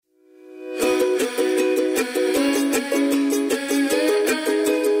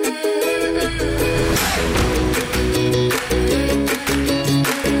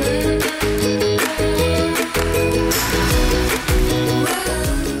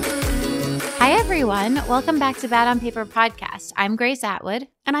everyone. Welcome back to Bad on Paper podcast. I'm Grace Atwood.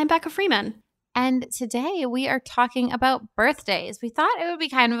 And I'm Becca Freeman. And today we are talking about birthdays. We thought it would be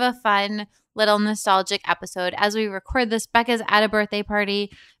kind of a fun little nostalgic episode. As we record this, Becca's at a birthday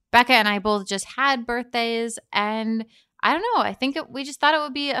party. Becca and I both just had birthdays. And I don't know, I think we just thought it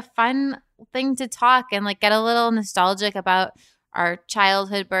would be a fun thing to talk and like get a little nostalgic about our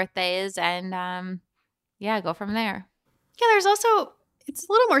childhood birthdays and go from there. Yeah, there's also, it's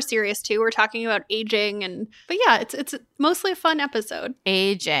a little more serious too. We're talking about aging but yeah, it's mostly a fun episode.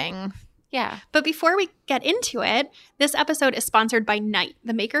 Aging. Yeah. But before we get into it, this episode is sponsored by Night,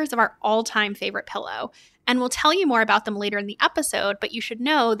 the makers of our all-time favorite pillow. And we'll tell you more about them later in the episode, but you should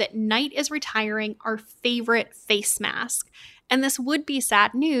know that Night is retiring our favorite face mask. And this would be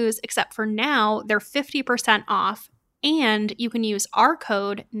sad news, except for now they're 50% off. And you can use our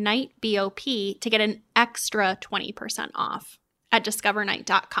code NIGHTBOP to get an extra 20% off at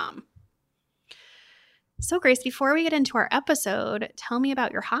discovernight.com. So Grace, before we get into our episode, tell me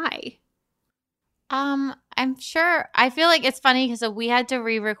about your high. I'm sure. I feel like it's funny because we had to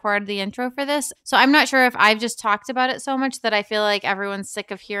re-record the intro for this. So I'm not sure if I've just talked about it so much that I feel like everyone's sick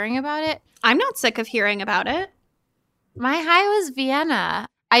of hearing about it. I'm not sick of hearing about it. My high was Vienna.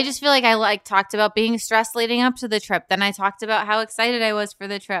 I just feel like I talked about being stressed leading up to the trip. Then I talked about how excited I was for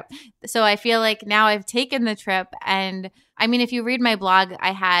the trip. So I feel like now I've taken the trip. And I mean, if you read my blog,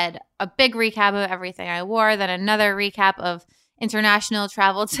 I had a big recap of everything I wore, then another recap of international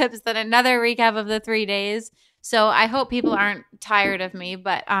travel tips, then another recap of the 3 days. So I hope people aren't tired of me.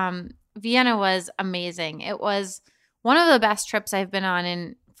 But Vienna was amazing. It was one of the best trips I've been on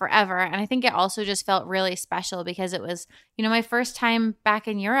in forever. And I think it also just felt really special because it was, my first time back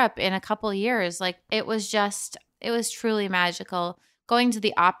in Europe in a couple years. Like it was truly magical. Going to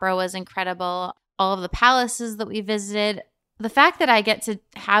the opera was incredible. All of the palaces that we visited. The fact that I get to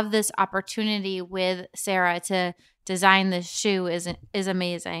have this opportunity with Sarah to design this shoe is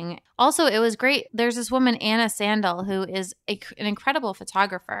amazing. Also, it was great. There's this woman, Anna Sandel, who is an incredible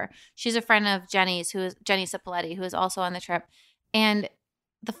photographer. She's a friend of Jenny's, who is Jenny Cipoletti, who is also on the trip. And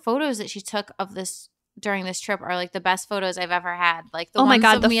the photos that she took of this during this trip are like the best photos I've ever had. Like the ones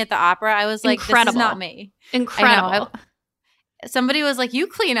of me at the opera, I was like, incredible. This is not me. Incredible. Somebody was like, you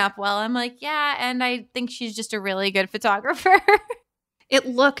clean up well. I'm like, yeah. And I think she's just a really good photographer. It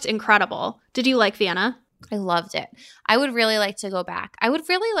looked incredible. Did you like Vienna? I loved it. I would really like to go back.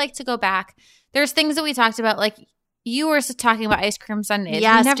 There's things that we talked about, like you were talking about ice cream sundaes.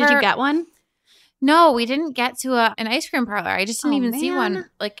 Yes. Did you get one? No, we didn't get to an ice cream parlor. I just didn't even see one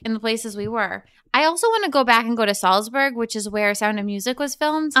like in the places we were. I also want to go back and go to Salzburg, which is where Sound of Music was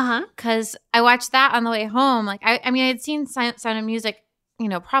filmed. Because I watched that on the way home. Like I mean, I had seen Sound of Music,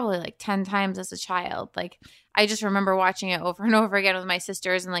 probably like 10 times as a child. Like I just remember watching it over and over again with my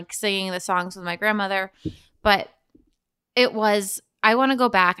sisters and like singing the songs with my grandmother. But I want to go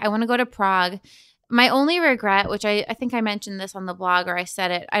back. I want to go to Prague. My only regret, which I think I mentioned this on the blog or I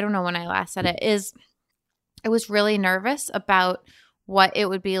said it, I don't know when I last said it, is I was really nervous about what it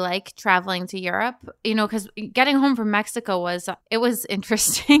would be like traveling to Europe, because getting home from Mexico was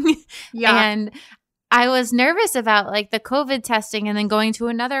interesting. Yeah. And I was nervous about like the COVID testing and then going to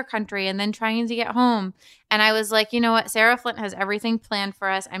another country and then trying to get home. And I was like, you know what? Sarah Flint has everything planned for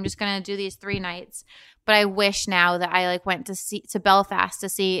us. I'm just going to do these 3 nights. But I wish now that I like went to Belfast to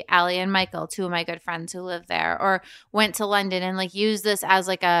see Allie and Michael, 2 of my good friends who live there, or went to London and like used this as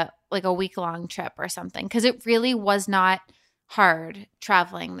like a week-long trip or something. Because it really was not hard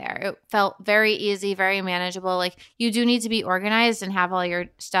traveling there. It felt very easy, very manageable. Like you do need to be organized and have all your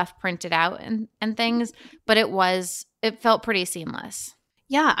stuff printed out and things, but it felt pretty seamless.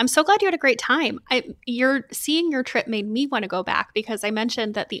 Yeah, I'm so glad you had a great time. Seeing your trip made me want to go back because I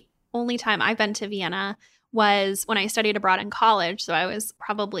mentioned that the only time I've been to Vienna was when I studied abroad in college. So I was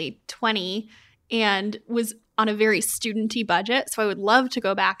probably 20 and was on a very studenty budget. So I would love to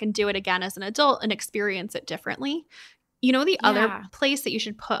go back and do it again as an adult and experience it differently. The other place that you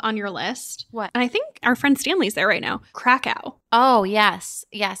should put on your list? What? And I think our friend Stanley's there right now. Krakow. Oh, yes.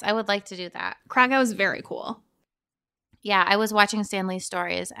 Yes, I would like to do that. Krakow is very cool. Yeah, I was watching Stanley's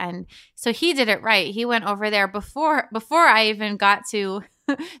stories, and so he did it right. He went over there before I even got to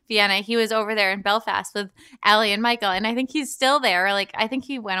Vienna. He was over there in Belfast with Allie and Michael, and I think he's still there. Like I think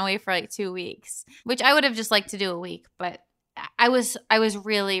he went away for like 2 weeks, which I would have just liked to do a week, but I was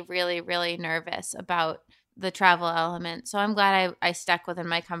really, really, really nervous about the travel element. So I'm glad I stuck within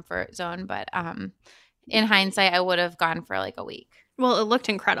my comfort zone. But in hindsight, I would have gone for like a week. Well, it looked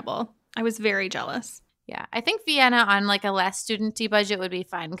incredible. I was very jealous. Yeah, I think Vienna on like a less student-y budget would be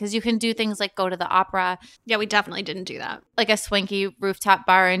fun because you can do things like go to the opera, Yeah, we definitely didn't do that. like a swanky rooftop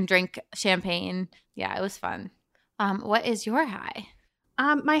bar and drink champagne. Yeah, it was fun. What is your high?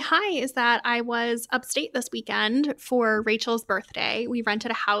 My high is that I was upstate this weekend for Rachel's birthday. We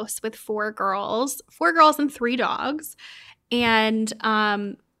rented a house with 4 girls and 3 dogs. And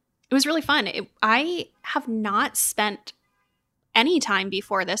it was really fun. I have not spent any time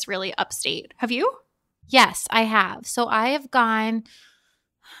before this really upstate. Have you? Yes, I have. So I have gone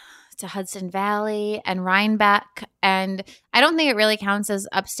to Hudson Valley and Rhinebeck, and I don't think it really counts as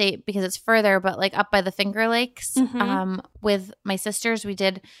upstate because it's further, but like up by the Finger Lakes. With my sisters,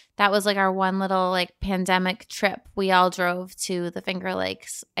 that was like our one little like pandemic trip. We all drove to the Finger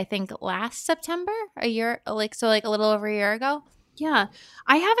Lakes, I think last September, a little over a year ago. Yeah.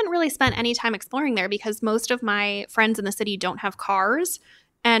 I haven't really spent any time exploring there because most of my friends in the city don't have cars.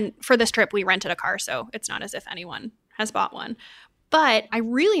 And for this trip, we rented a car, so it's not as if anyone has bought one. But I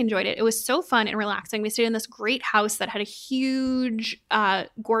really enjoyed it. It was so fun and relaxing. We stayed in this great house that had a huge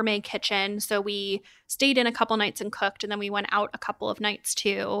gourmet kitchen. So we stayed in a couple nights and cooked, and then we went out a couple of nights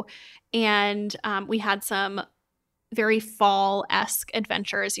too. And we had some very fall-esque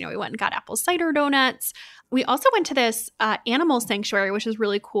adventures. We went and got apple cider donuts. We also went to this animal sanctuary, which is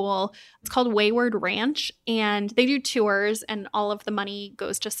really cool. It's called Wayward Ranch, and they do tours, and all of the money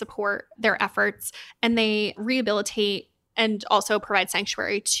goes to support their efforts. And they rehabilitate and also provide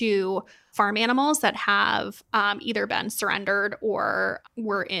sanctuary to farm animals that have either been surrendered or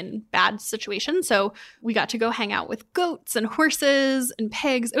were in bad situations. So we got to go hang out with goats and horses and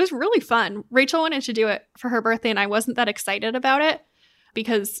pigs. It was really fun. Rachel wanted to do it for her birthday, and I wasn't that excited about it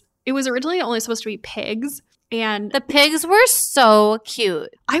because it was originally only supposed to be pigs. And the pigs were so cute.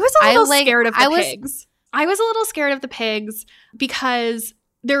 I was a little scared of the pigs. I was a little scared of the pigs because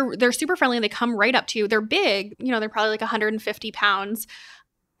they're super friendly and they come right up to you. They're big, they're probably like 150 pounds.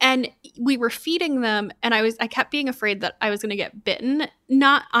 And we were feeding them, and I kept being afraid that I was going to get bitten,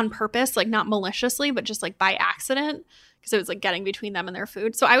 not on purpose, like not maliciously, but just like by accident, because it was like getting between them and their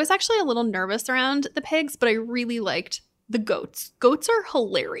food. So I was actually a little nervous around the pigs, but I really liked the goats. Goats are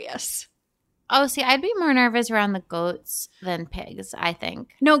hilarious. Oh, see, I'd be more nervous around the goats than pigs, I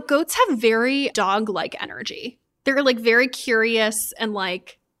think. No, goats have very dog-like energy. They're like very curious and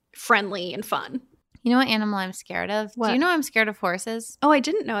like friendly and fun. You know what animal I'm scared of? What? Do you know I'm scared of horses? Oh, I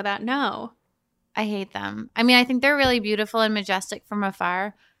didn't know that. No. I hate them. I mean, I think they're really beautiful and majestic from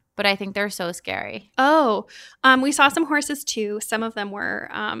afar, but I think they're so scary. Oh, we saw some horses too. Some of them were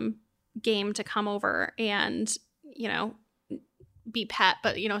game to come over and, be pet,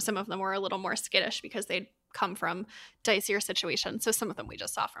 but, some of them were a little more skittish because they'd come from dicier situations. So some of them we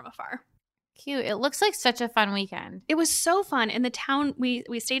just saw from afar. Cute. It looks like such a fun weekend. It was so fun. In the town, we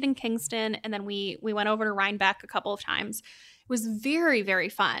stayed in Kingston, and then we went over to Rhinebeck a couple of times. It was very, very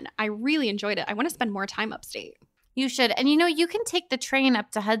fun. I really enjoyed it. I want to spend more time upstate. You should. And you can take the train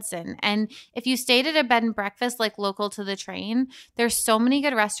up to Hudson. And if you stayed at a bed and breakfast like local to the train, there's so many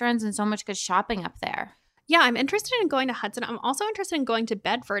good restaurants and so much good shopping up there. Yeah, I'm interested in going to Hudson. I'm also interested in going to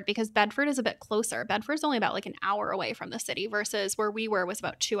Bedford because Bedford is a bit closer. Bedford's only about like an hour away from the city versus where we were was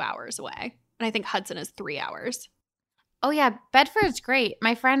about 2 hours away. And I think Hudson is 3 hours. Oh, yeah. Bedford's great.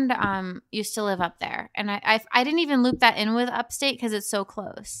 My friend used to live up there. And I didn't even loop that in with upstate because it's so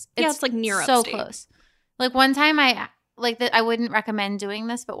close. It's like near so upstate. Close. Like one time I wouldn't recommend doing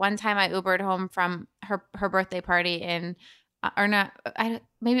this, but one time I Ubered home from her birthday party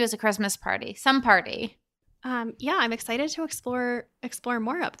maybe it was a Christmas party, some party. Yeah, I'm excited to explore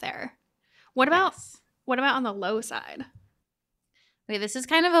more up there. What about on the low side? Okay, this is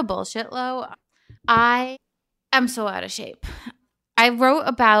kind of a bullshit low. I am so out of shape. I wrote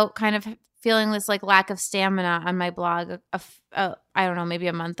about kind of feeling this like lack of stamina on my blog I don't know, maybe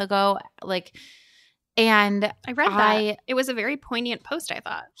a month ago. And I read that. It was a very poignant post, I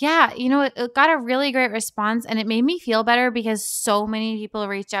thought. Yeah. It got a really great response, and it made me feel better because so many people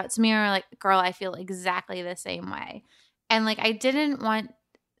reached out to me and were like, girl, I feel exactly the same way. And like,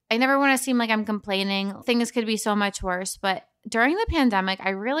 I never want to seem like I'm complaining. Things could be so much worse. But during the pandemic, I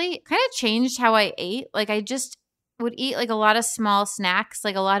really kind of changed how I ate. Like I just would eat like a lot of small snacks,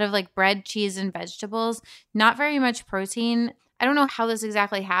 like a lot of like bread, cheese, and vegetables, not very much protein. I don't know how this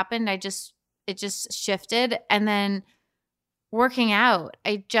exactly happened. It just shifted. And then working out,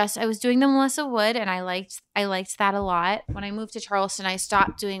 I was doing the Melissa Wood, and I liked that a lot. When I moved to Charleston, I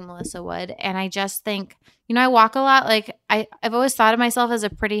stopped doing Melissa Wood, and I just think, I walk a lot. Like I've always thought of myself as a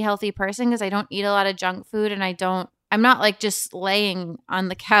pretty healthy person because I don't eat a lot of junk food, and I'm not like just laying on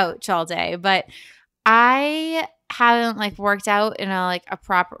the couch all day, but I haven't like worked out in a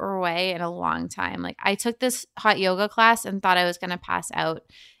proper way in a long time. Like I took this hot yoga class and thought I was going to pass out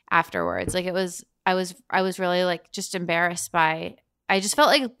afterwards. Like I was really like just embarrassed by, I just felt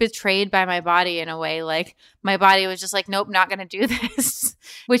like betrayed by my body in a way. Like my body was just like, nope, not going to do this,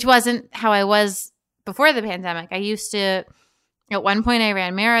 which wasn't how I was before the pandemic. I used to, at one point I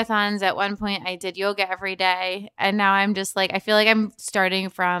ran marathons. At one point I did yoga every day. And now I'm just like, I feel like I'm starting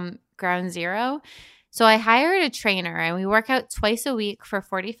from ground zero. So I hired a trainer and we work out twice a week for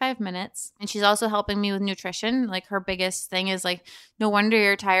 45 minutes. And she's also helping me with nutrition. Like her biggest thing is like, no wonder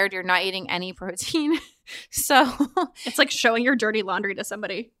you're tired. You're not eating any protein. So it's like showing your dirty laundry to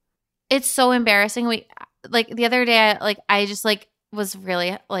somebody. It's so embarrassing. Like the other day, I just like was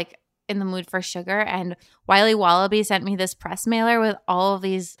really like in the mood for sugar. And Wiley Wallaby sent me this press mailer with all of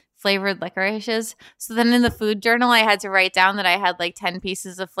these flavored licorices. So then in the food journal, I had to write down that I had like 10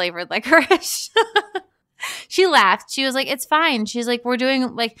 pieces of flavored licorice. She laughed. She was like, it's fine. She's like, we're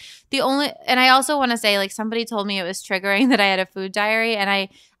doing like and I also want to say like somebody told me it was triggering that I had a food diary, and I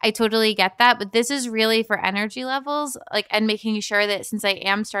totally get that. But this is really for energy levels, like, and making sure that since I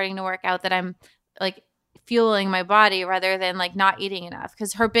am starting to work out that I'm like fueling my body rather than like not eating enough.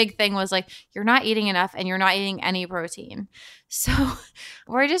 Because her big thing was like, you're not eating enough and you're not eating any protein. So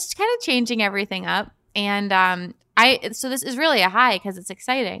we're just kind of changing everything up. And so this is really a high because it's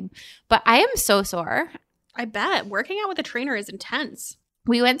exciting. But I am so sore. I bet. Working out with a trainer is intense.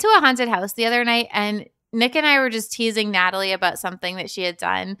 We went to a haunted house the other night, and Nick and I were just teasing Natalie about something that she had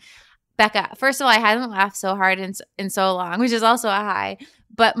done. Becca, first of all, I hadn't laughed so hard in so long, which is also a high.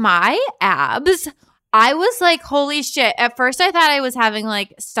 But my abs, I was like, holy shit. At first, I thought I was having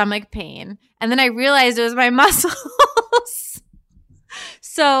like stomach pain, and then I realized it was my muscles.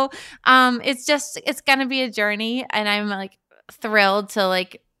 So it's going to be a journey, and I'm like thrilled to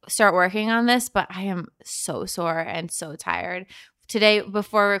like start working on this, but I am so sore and so tired. Today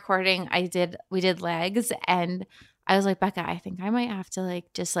before recording, we did legs, and I was like, Becca, I think I might have to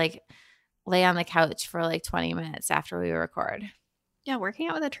like just like lay on the couch for like 20 minutes after we record. Yeah, working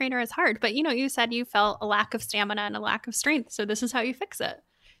out with a trainer is hard, but you said you felt a lack of stamina and a lack of strength, so this is how you fix it.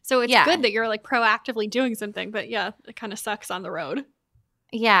 So it's good that you're like proactively doing something, but yeah, it kind of sucks on the road.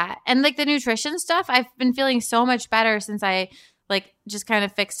 Yeah, and like the nutrition stuff, I've been feeling so much better since I like just kind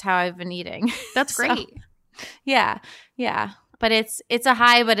of fixed how I've been eating. That's great. So, yeah. But it's a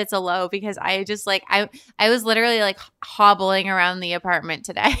high, but it's a low because I just like I was literally like hobbling around the apartment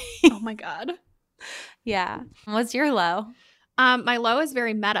today. Oh my God. Yeah. What's your low? My low is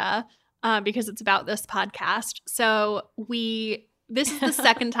very meta because it's about this podcast. So this is the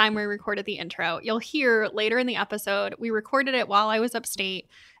second time we recorded the intro. You'll hear later in the episode, we recorded it while I was upstate.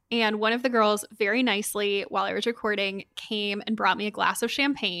 And one of the girls very nicely, while I was recording, came and brought me a glass of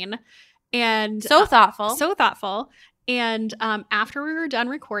champagne. And so thoughtful. And after we were done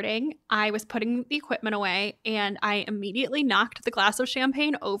recording, I was putting the equipment away, and I immediately knocked the glass of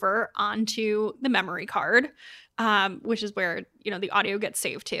champagne over onto the memory card, which is where, the audio gets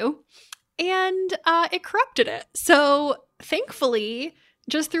saved to. And it corrupted it. So thankfully,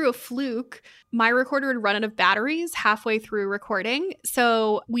 just through a fluke, my recorder would run out of batteries halfway through recording.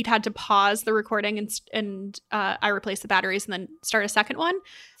 So we'd had to pause the recording and I replaced the batteries and then start a second one.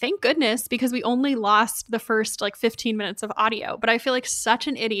 Thank goodness, because we only lost the first like 15 minutes of audio. But I feel like such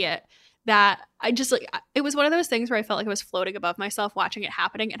an idiot that I just like, it was one of those things where I felt like I was floating above myself watching it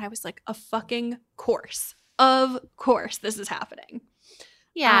happening. And I was like, of course this is happening.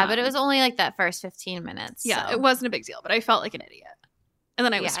 Yeah, but it was only like that first 15 minutes. Yeah, so. It wasn't a big deal, but I felt like an idiot. And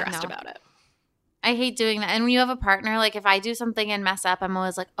then I was stressed about it. I hate doing that. And when you have a partner, like if I do something and mess up, I'm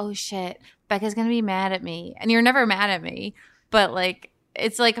always like, oh shit, Becca's going to be mad at me. And you're never mad at me. But like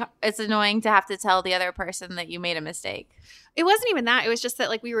it's annoying to have to tell the other person that you made a mistake. It wasn't even that. It was just that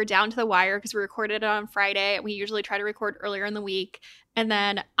like we were down to the wire because we recorded it on Friday. And we usually try to record earlier in the week. And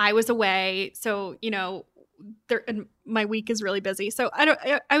then I was away. So, and my week is really busy. So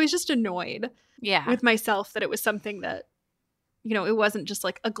I was just annoyed with myself that it was something that, it wasn't just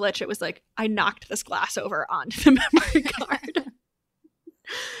like a glitch. It was like I knocked this glass over onto the memory card.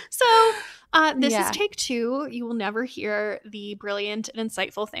 So this is take 2. You will never hear the brilliant and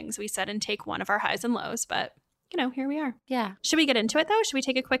insightful things we said in take 1 of our highs and lows, but here we are. Yeah. Should we get into it though? Should we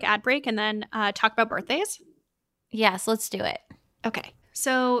take a quick ad break and then talk about birthdays? Yes, let's do it. Okay.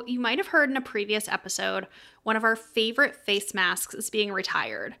 So you might have heard in a previous episode, one of our favorite face masks is being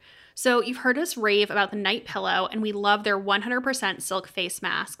retired. So you've heard us rave about the Night Pillow, and we love their 100% silk face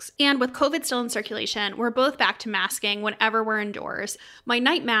masks. And with COVID still in circulation, we're both back to masking whenever we're indoors. My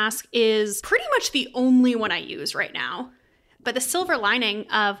night mask is pretty much the only one I use right now. But the silver lining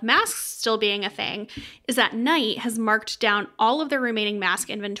of masks still being a thing is that Night has marked down all of their remaining mask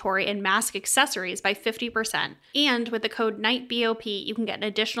inventory and mask accessories by 50%. And with the code NIGHTBOP, you can get an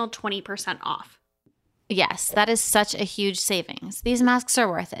additional 20% off. Yes, that is such a huge savings. These masks are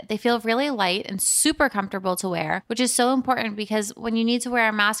worth it. They feel really light and super comfortable to wear, which is so important because when you need to wear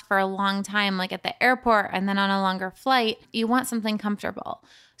a mask for a long time, like at the airport and then on a longer flight, you want something comfortable.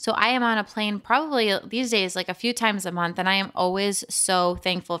 So I am on a plane probably these days like a few times a month, and I am always so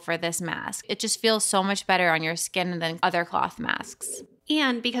thankful for this mask. It just feels so much better on your skin than other cloth masks.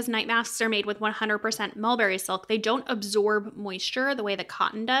 And because night masks are made with 100% mulberry silk, they don't absorb moisture the way that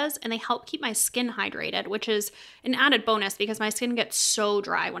cotton does, and they help keep my skin hydrated, which is an added bonus because my skin gets so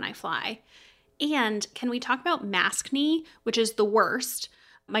dry when I fly. And can we talk about maskne, which is the worst?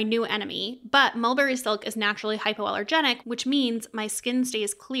 My new enemy, but mulberry silk is naturally hypoallergenic, which means my skin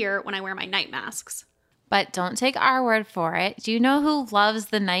stays clear when I wear my night masks. But don't take our word for it. Do you know who loves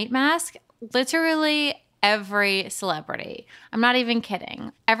the night mask? Literally every celebrity. I'm not even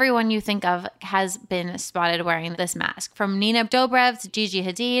kidding. Everyone you think of has been spotted wearing this mask. From Nina Dobrev to Gigi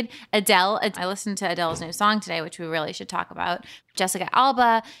Hadid, Adele. I listened to Adele's new song today, which we really should talk about. Jessica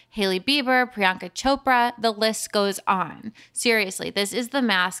Alba, Hailey Bieber, Priyanka Chopra, the list goes on. Seriously, this is the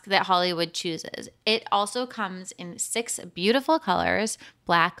mask that Hollywood chooses. It also comes in 6 beautiful colors: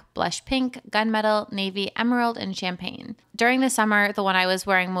 black, blush pink, gunmetal, navy, emerald, and champagne. During the summer, the one I was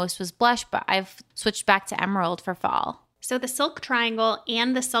wearing most was blush, but I've switched back to emerald for fall. So the silk triangle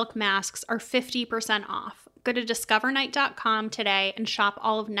and the silk masks are 50% off. Go to discovernight.com today and shop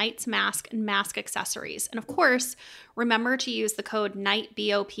all of Night's mask and mask accessories. And of course, remember to use the code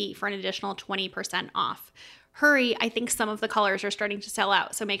NIGHTBOP for an additional 20% off. Hurry, I think some of the colors are starting to sell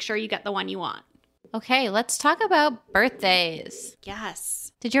out, so make sure you get the one you want. Okay, let's talk about birthdays.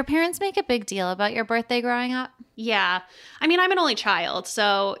 Yes. Did your parents make a big deal about your birthday growing up? Yeah. I mean, I'm an only child,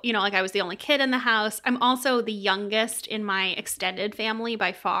 so, like I was the only kid in the house. I'm also the youngest in my extended family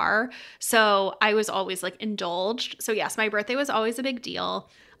by far, so I was always like indulged. So yes, my birthday was always a big deal.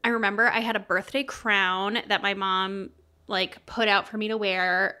 I remember I had a birthday crown that my mom like put out for me to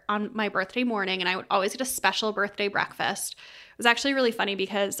wear on my birthday morning, and I would always get a special birthday breakfast. It was actually really funny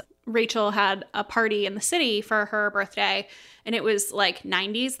because Rachel had a party in the city for her birthday, and it was like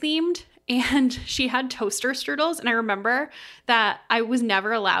 90s themed, and she had toaster strudels. And I remember that I was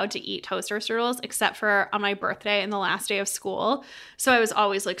never allowed to eat toaster strudels except for on my birthday and the last day of school. So I was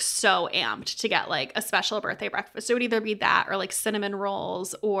always like so amped to get like a special birthday breakfast. It would either be that or like cinnamon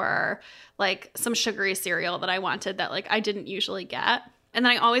rolls or like some sugary cereal that I wanted that like I didn't usually get. And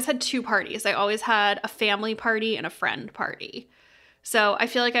then I always had 2 parties. I always had a family party and a friend party. So I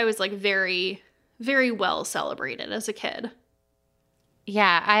feel like I was like very, very well celebrated as a kid.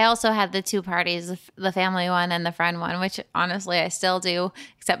 Yeah, I also had the 2 parties, the family one and the friend one, which honestly I still do,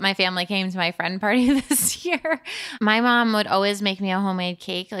 except my family came to my friend party this year. My mom would always make me a homemade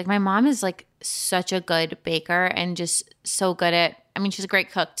cake. Like my mom is like such a good baker and just so good at, I mean, she's a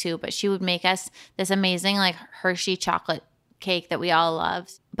great cook too, but she would make us this amazing like Hershey chocolate cake that we all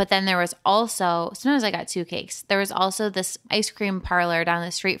loved. But then there was also, sometimes I got 2 cakes. There was also this ice cream parlor down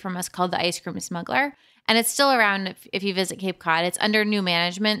the street from us called the Ice Cream Smuggler. And it's still around if you visit Cape Cod. It's under new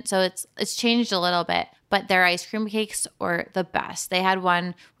management, so it's changed a little bit. But their ice cream cakes were the best. They had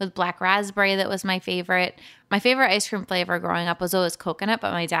one with black raspberry that was my favorite. My favorite ice cream flavor growing up was always coconut,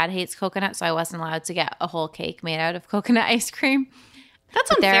 but my dad hates coconut, so I wasn't allowed to get a whole cake made out of coconut ice cream.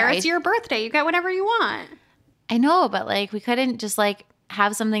 That's unfair. It's your birthday. You get whatever you want. I know, but like we couldn't just like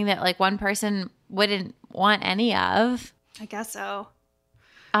have something that like one person wouldn't want any of. I guess so.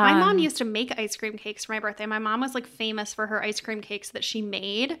 My mom used to make ice cream cakes for my birthday. My mom was like famous for her ice cream cakes that she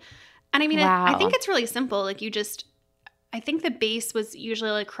made. And I mean, wow. I think it's really simple. Like I think the base was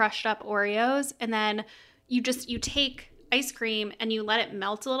usually like crushed up Oreos. And then you take ice cream and you let it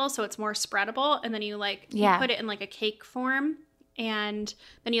melt a little so it's more spreadable. And then you put it in like a cake form. And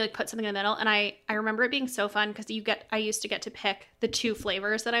then you like put something in the middle. And I remember it being so fun because I used to get to pick the 2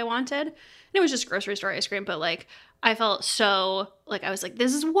 flavors that I wanted. And it was just grocery store ice cream, but like I felt so like I was like,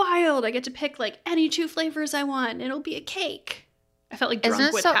 this is wild. I get to pick like any 2 flavors I want and it'll be a cake. I felt like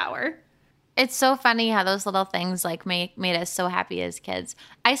drunk with power. It's so funny how those little things like made us so happy as kids.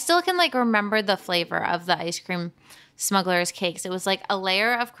 I still can like remember the flavor of the Ice Cream Smuggler's cakes. It was like a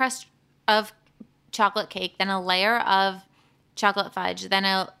layer of crust of chocolate cake, then a layer of chocolate fudge, then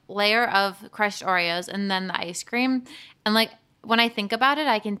a layer of crushed Oreos, and then the ice cream. And like when I think about it,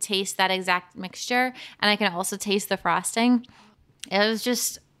 I can taste that exact mixture, and I can also taste the frosting. It was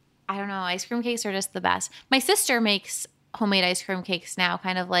just, I don't know, ice cream cakes are just the best. My sister makes homemade ice cream cakes now,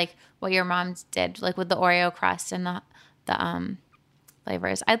 kind of like what your mom did, like with the Oreo crust and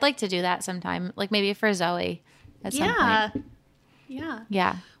flavors. I'd like to do that sometime, like maybe for Zoe at some point. Yeah.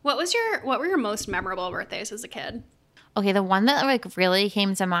 Yeah. What were your most memorable birthdays as a kid? Okay, the one that like really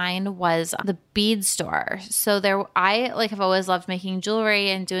came to mind was the bead store. So I like have always loved making jewelry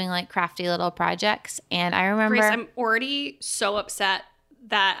and doing like crafty little projects. And I remember, Grace, I'm already so upset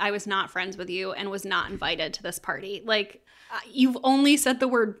that I was not friends with you and was not invited to this party. Like, you've only said the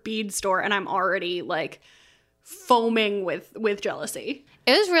word bead store, and I'm already like foaming with jealousy.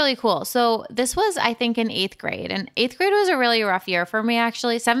 it was really cool. So this was, I think, in 8th grade. And 8th grade was a really rough year for me,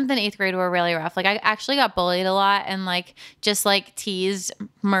 actually. 7th and 8th grade were really rough. Like I actually got bullied a lot and like just like teased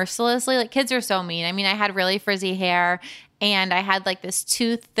mercilessly. Like kids are so mean. I mean, I had really frizzy hair and I had like this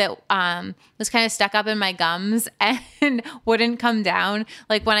tooth that was kind of stuck up in my gums and wouldn't come down.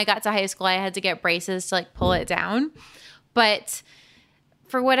 Like when I got to high school, I had to get braces to like pull it down. But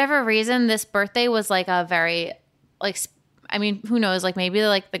for whatever reason, this birthday was like a very like I mean, who knows? Like maybe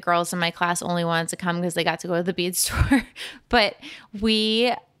like the girls in my class only wanted to come because they got to go to the bead store. But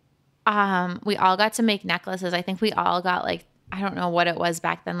we all got to make necklaces. I think we all got like, I don't know what it was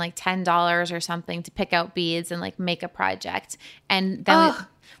back then, like $10 or something to pick out beads and like make a project. And then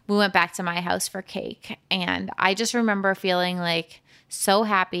we went back to my house for cake. And I just remember feeling like so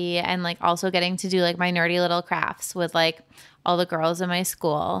happy and like also getting to do like my nerdy little crafts with like all the girls in my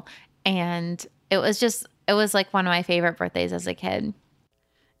school. And it was like one of my favorite birthdays as a kid.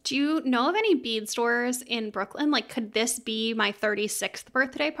 Do you know of any bead stores in Brooklyn? Like, could this be my 36th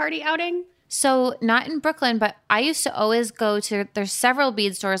birthday party outing? So not in Brooklyn, but I used to always go to, there's several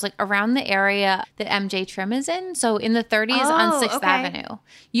bead stores like around the area that MJ Trim is in. So in the 30s on 6th Avenue.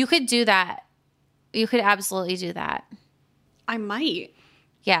 You could do that. You could absolutely do that. I might.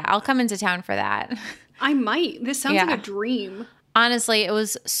 Yeah, I'll come into town for that. I might. This sounds like a dream. Honestly, it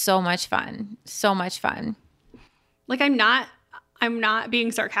was so much fun. So much fun. Like I'm not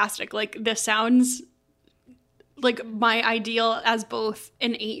being sarcastic. Like this sounds like my ideal as both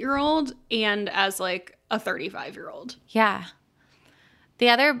an 8-year-old and as like a 35-year-old. Yeah. The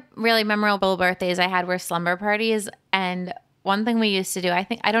other really memorable birthdays I had were slumber parties. And one thing we used to do,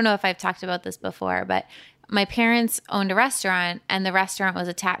 I don't know if I've talked about this before, but my parents owned a restaurant and the restaurant was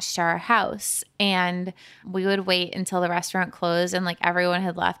attached to our house. And we would wait until the restaurant closed and like everyone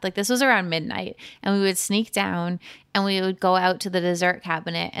had left. Like this was around midnight and we would sneak down and we would go out to the dessert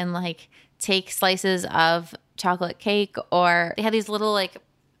cabinet and like take slices of chocolate cake, or they had these little like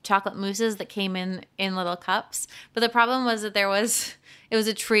chocolate mousses that came in little cups. But the problem was that it was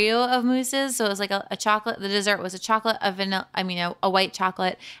a trio of mousses. So it was like a chocolate, the dessert was a chocolate, a white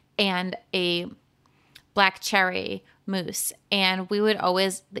chocolate and a black cherry mousse. And we would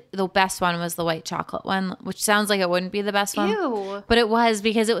always, the best one was the white chocolate one, which sounds like it wouldn't be the best one. Ew. But it was,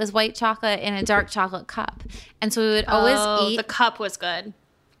 because it was white chocolate in a dark chocolate cup. And so we would always eat. The cup was good.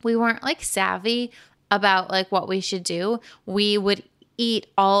 We weren't like savvy about like what we should do. We would eat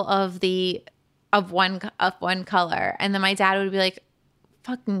all of one color. And then my dad would be like,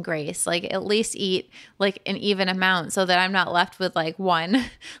 fucking Grace, like at least eat like an even amount so that I'm not left with like one,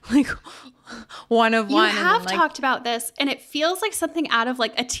 like one of one. You have talked about this and it feels like something out of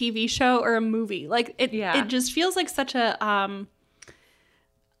like a TV show or a movie. Like it just feels like such a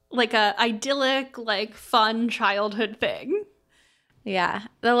like a idyllic, like fun childhood thing. Yeah.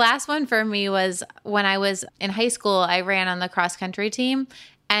 The last one for me was when I was in high school, I ran on the cross country team,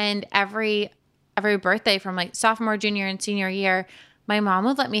 and every birthday from like sophomore, junior, and senior year, my mom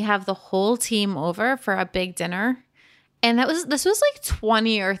would let me have the whole team over for a big dinner. And this was like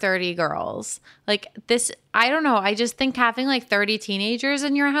 20 or 30 girls. Like this, I don't know. I just think having like 30 teenagers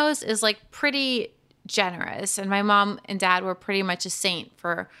in your house is like pretty generous. And my mom and dad were pretty much a saint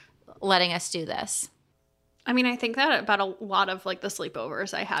for letting us do this. I mean, I think that about a lot of like the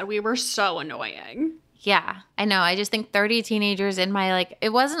sleepovers I had, we were so annoying. Yeah, I know. I just think 30 teenagers in my like, it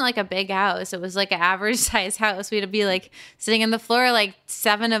wasn't like a big house. It was like an average size house. We'd be like sitting on the floor, like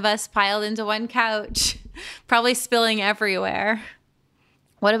 7 of us piled into one couch, probably spilling everywhere.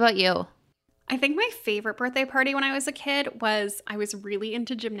 What about you? I think my favorite birthday party when I was a kid was I was really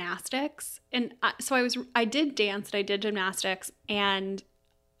into gymnastics. And so I did dance and I did gymnastics, and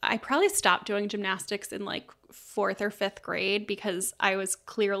I probably stopped doing gymnastics in like 4th or 5th grade because I was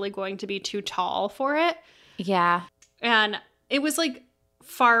clearly going to be too tall for it. Yeah. And it was like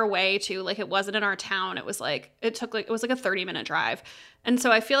far away too. Like it wasn't in our town. It was like, it was like a 30-minute drive. And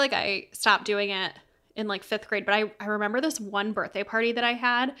so I feel like I stopped doing it in like 5th grade. But I remember this one birthday party that I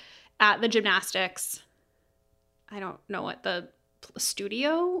had at the gymnastics. I don't know what the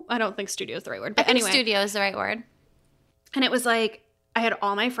studio. I don't think studio is the right word. But I think anyway, studio is the right word. And it was like, I had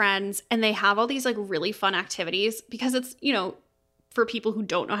all my friends, and they have all these like really fun activities because it's, for people who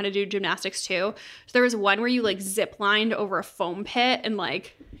don't know how to do gymnastics too. So there was one where you like zip lined over a foam pit and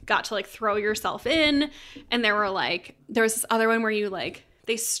like got to like throw yourself in. And there was this other one where you like,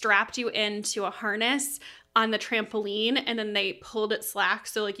 they strapped you into a harness on the trampoline and then they pulled it slack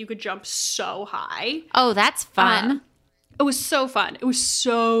so like you could jump so high. Oh, that's fun. It was so fun. It was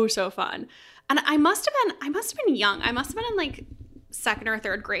so fun. And I must have been young. I must have been in like second or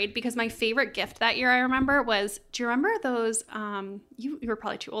third grade because my favorite gift that year I remember was, do you remember those, you were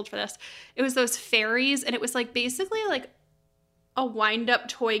probably too old for this. It was those fairies, and it was like basically like a wind up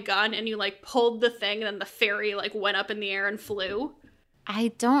toy gun, and you like pulled the thing and then the fairy like went up in the air and flew. I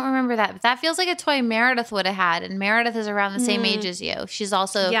don't remember that, but that feels like a toy Meredith would have had, and Meredith is around the same age as you. She's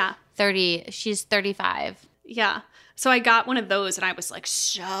also 30. She's 35. Yeah. So I got one of those, and I was like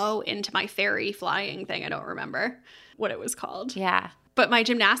so into my fairy flying thing. I don't remember what it was called. Yeah. But my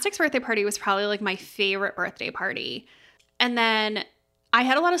gymnastics birthday party was probably like my favorite birthday party. And then I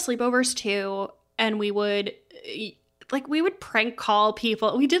had a lot of sleepovers too, and we would prank call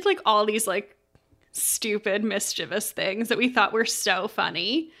people. We did like all these like stupid mischievous things that we thought were so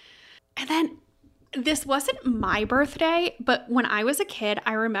funny. And then this wasn't my birthday, but when I was a kid,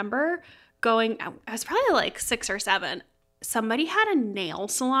 I remember going, I was probably like 6 or 7. Somebody had a nail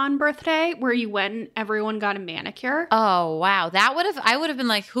salon birthday where you went and everyone got a manicure. Oh, wow. I would have been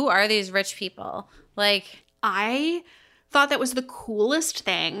like, who are these rich people? Like, I thought that was the coolest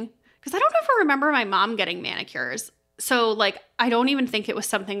thing because I don't ever remember my mom getting manicures. So like, I don't even think it was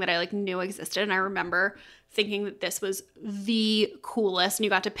something that I like knew existed. And I remember thinking that this was the coolest, and you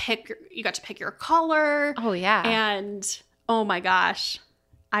got to pick your color. Oh yeah. And oh my gosh,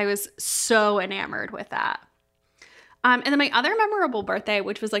 I was so enamored with that. And then my other memorable birthday,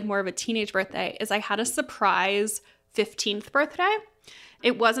 which was like more of a teenage birthday, is I had a surprise 15th birthday.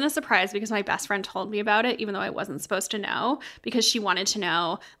 It wasn't a surprise because my best friend told me about it, even though I wasn't supposed to know, because she wanted to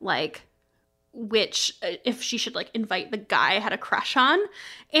know like if she should like invite the guy I had a crush on.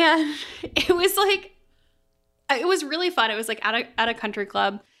 And it was like, it was really fun. It was like at a country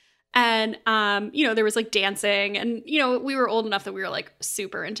club. And, there was like dancing, and, we were old enough that we were like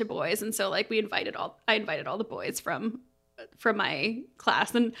super into boys. And so like I invited all the boys from my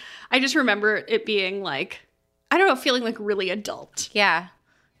class. And I just remember it being like, I don't know, feeling like really adult. Yeah.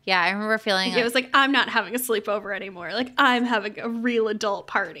 Yeah. I remember feeling it was like, I'm not having a sleepover anymore. Like I'm having a real adult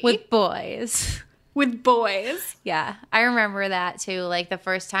party with boys. With boys. Yeah. I remember that too. Like the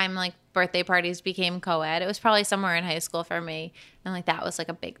first time like birthday parties became co-ed, it was probably somewhere in high school for me. And like that was like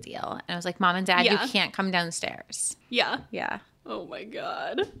a big deal. And I was like, Mom and Dad, you can't come downstairs. Yeah. Yeah. Oh my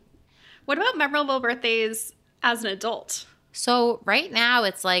God. What about memorable birthdays as an adult? So right now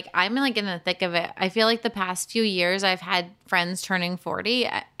it's like I'm like in the thick of it. I feel like the past few years I've had friends turning 40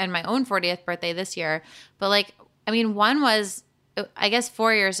 and my own 40th birthday this year. But like, I mean, one was I guess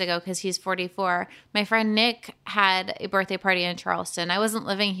 4 years ago because he's 44. My friend Nick had a birthday party in Charleston. I wasn't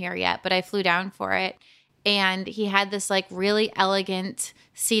living here yet, but I flew down for it. And he had this like really elegant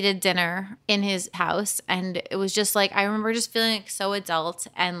seated dinner in his house. And it was just like, I remember just feeling like so adult,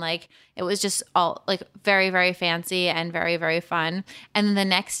 and like it was just all like very, very fancy and very, very fun. And then the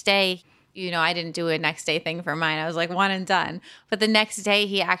next day, I didn't do a next day thing for mine. I was like one and done. But the next day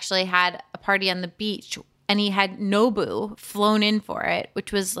he actually had a party on the beach, and he had Nobu flown in for it,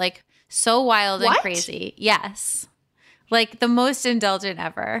 which was like so wild and crazy. Yes. Like the most indulgent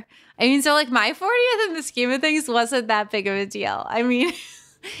ever. I mean, so like my 40th in the scheme of things wasn't that big of a deal. I mean,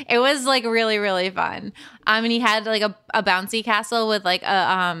 it was like really, really fun. And he had like a bouncy castle with like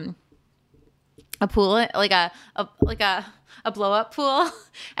a pool, like a blow up pool.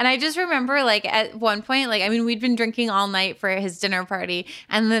 And I just remember like at one point, like, I mean, we'd been drinking all night for his dinner party.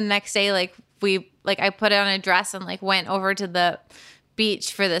 And the next day, like I put on a dress and like went over to the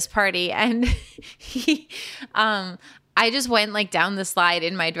beach for this party. And I just went like down the slide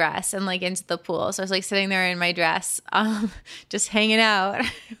in my dress and like into the pool. So I was like sitting there in my dress, just hanging out.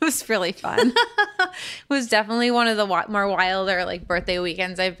 It was really fun. It was definitely one of the more wilder like birthday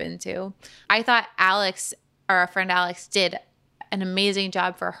weekends I've been to. I thought our friend Alex did an amazing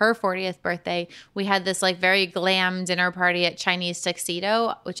job for her 40th birthday. We had this like very glam dinner party at Chinese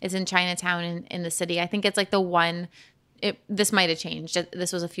Tuxedo, which is in Chinatown in the city. I think it's like the one. This might have changed.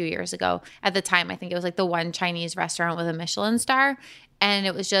 This was a few years ago. At the time, I think it was like the one Chinese restaurant with a Michelin star. And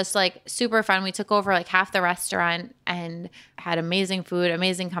it was just like super fun. We took over like half the restaurant and had amazing food,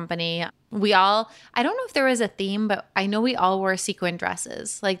 amazing company. I don't know if there was a theme, but I know we all wore sequin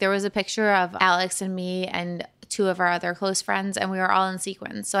dresses. Like there was a picture of Alex and me and 2 of our other close friends, and we were all in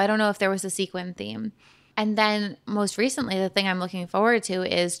sequins. So I don't know if there was a sequin theme. And then most recently, the thing I'm looking forward to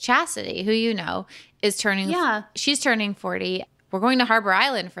is Chastity, who you know is turning, she's turning 40. We're going to Harbor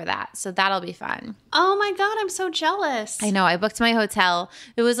Island for that. So that'll be fun. Oh my God, I'm so jealous. I know. I booked my hotel.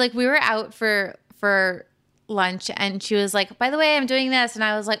 It was like we were out for lunch and she was like, by the way, I'm doing this. And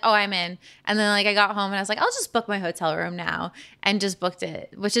I was like, oh, I'm in. And then like I got home and I was like, I'll just book my hotel room now, and just booked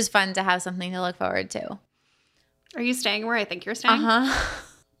it, which is fun to have something to look forward to. Are you staying where I think you're staying? Uh-huh.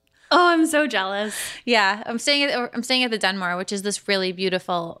 Oh, I'm so jealous. Yeah. I'm staying at the Dunmore, which is this really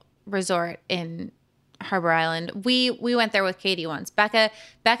beautiful resort in Harbor Island. We went there with Katie once. Becca,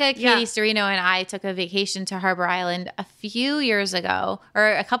 Katie Serino, and I took a vacation to Harbor Island a few years ago, or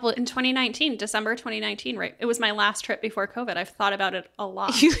a couple in 2019, December 2019. Right, it was my last trip before COVID. I've thought about it a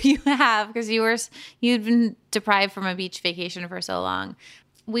lot. You have, because you'd been deprived from a beach vacation for so long.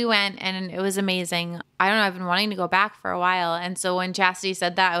 We went and it was amazing. I don't know. I've been wanting to go back for a while, and so when Chastity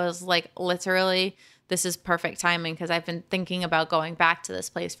said that, I was like, literally, this is perfect timing because I've been thinking about going back to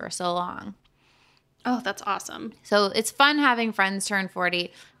this place for so long. Oh, that's awesome. So it's fun having friends turn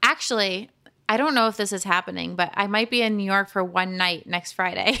 40. Actually, I don't know if this is happening, but I might be in New York for one night next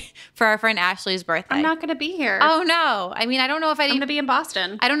Friday for our friend Ashley's birthday. I'm not going to be here. Oh, no. I mean, I don't know if I'm going to be in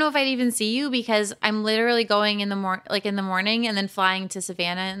Boston. I don't know if I'd even see you because I'm literally going in the morning and then flying to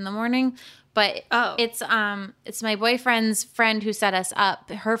Savannah in the morning. But it's my boyfriend's friend who set us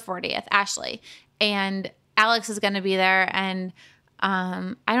up, her 40th, Ashley. And Alex is going to be there. And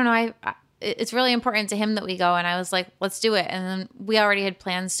I don't know. It's really important to him that we go. And I was like, let's do it. And then we already had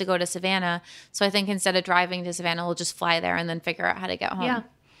plans to go to Savannah. So I think instead of driving to Savannah, we'll just fly there and then figure out how to get home. Yeah.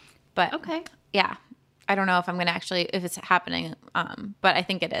 But okay. Yeah. I don't know if I'm going to if it's happening. But I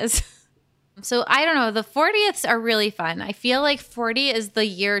think it is. So I don't know. The 40ths are really fun. I feel like 40 is the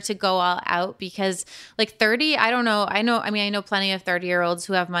year to go all out because like 30, I don't know. I know plenty of 30-year-olds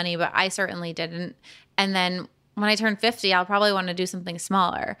who have money, but I certainly didn't. And then when I turn 50, I'll probably want to do something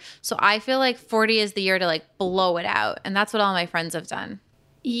smaller. So I feel like 40 is the year to like blow it out. And that's what all my friends have done.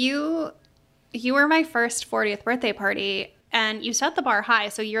 You were my first 40th birthday party and you set the bar high.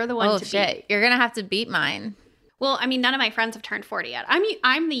 So you're the one to beat. You're going to have to beat mine. Well, I mean, none of my friends have turned 40 yet. I mean,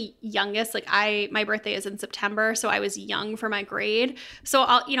 I'm the youngest. Like my birthday is in September, so I was young for my grade. So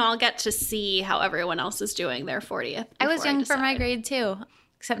I'll get to see how everyone else is doing their 40th. I was young for my grade too,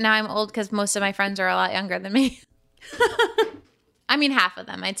 except now I'm old because most of my friends are a lot younger than me. I mean, half of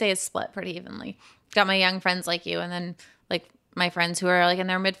them. I'd say it's split pretty evenly. Got my young friends like you, and then like my friends who are like in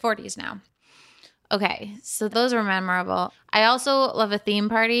their mid 40s now. Okay, so those were memorable. I also love a theme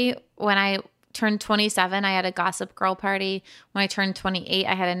party. When I turned 27, I had a Gossip Girl party. When I turned 28,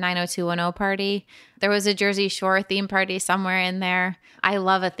 I had a 90210 party. There was a Jersey Shore theme party somewhere in there. I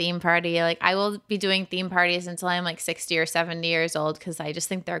love a theme party. Like I will be doing theme parties until I'm like 60 or 70 years old because I just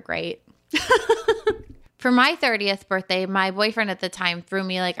think they're great. For my 30th birthday, my boyfriend at the time threw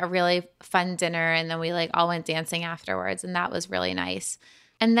me like a really fun dinner, and then we like all went dancing afterwards, and that was really nice.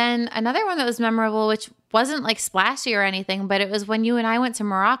 And then another one that was memorable, which wasn't like splashy or anything, but it was when you and I went to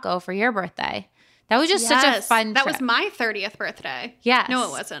Morocco for your birthday. That was just such a fun trip. That was my 30th birthday. Yes. No, it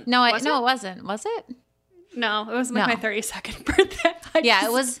wasn't. No, it wasn't. Was it? No, it was like my 32nd birthday.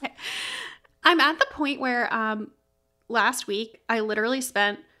 It was. I'm at the point where last week I literally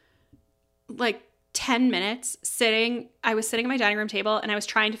spent like 10 minutes I was sitting at my dining room table and I was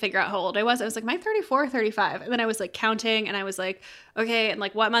trying to figure out how old I was. I was like, am I 34 or 35? And then I was like counting and I was like, okay, and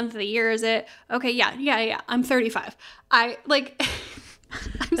like what month of the year is it? Okay, yeah, I'm 35. I'm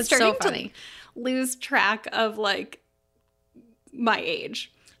That's starting so funny. to lose track of like my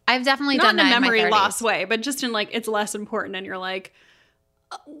age. I've definitely Not done that in a in my memory 30s. loss way, but just in like it's less important and you're like,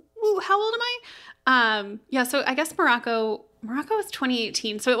 ooh, how old am I? Yeah, so I guess Morocco was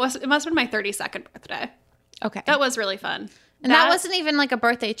 2018, so it must have been my 32nd birthday. Okay. That was really fun. And that wasn't even like a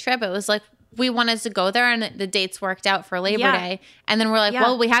birthday trip. It was like we wanted to go there and the dates worked out for Labor Day. And then we're like,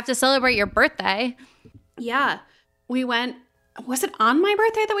 well, we have to celebrate your birthday. Yeah. We went, was it on my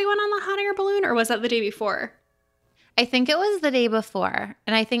birthday that we went on the hot air balloon or was that the day before? I think it was the day before.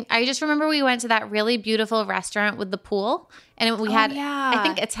 And I just remember we went to that really beautiful restaurant with the pool and we had, I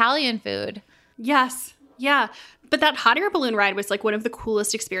think, Italian food. Yes. Yeah. But that hot air balloon ride was like one of the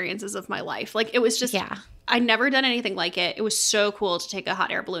coolest experiences of my life. Like it was just, I'd never done anything like it. It was so cool to take a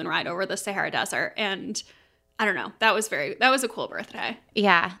hot air balloon ride over the Sahara Desert. And I don't know, that was a cool birthday.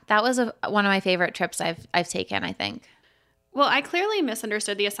 Yeah. That was one of my favorite trips I've taken, I think. Well, I clearly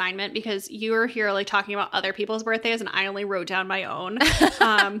misunderstood the assignment because you were here like talking about other people's birthdays and I only wrote down my own.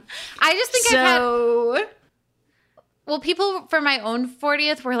 I just think Well, people for my own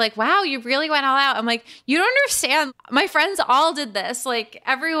 40th were like, wow, you really went all out. I'm like, you don't understand. My friends all did this. Like,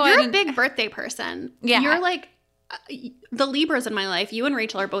 everyone. You're a big birthday person. Yeah. You're like the Libras in my life. You and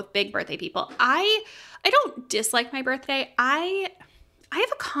Rachel are both big birthday people. I don't dislike my birthday. I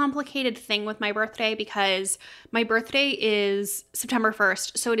have a complicated thing with my birthday because my birthday is September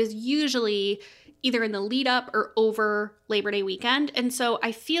 1st. So it is usually either in the lead up or over Labor Day weekend. And so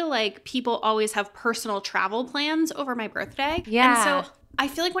I feel like people always have personal travel plans over my birthday. Yeah. And so I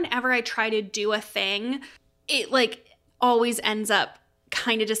feel like whenever I try to do a thing, it like always ends up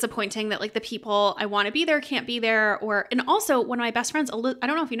kind of disappointing that like the people I want to be there can't be there. And also one of my best friends, I don't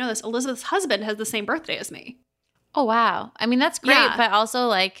know if you know this, Elizabeth's husband has the same birthday as me. Oh, wow. I mean, that's great. Yeah. But also,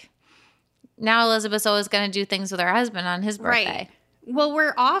 like, now Elizabeth's always going to do things with her husband on his birthday. Right. Well,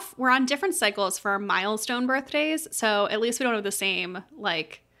 we're on different cycles for our milestone birthdays. So at least we don't have the same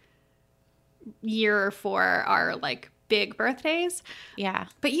like year for our like big birthdays. Yeah.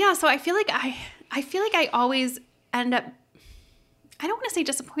 But yeah, so I feel like I always end up, I don't want to say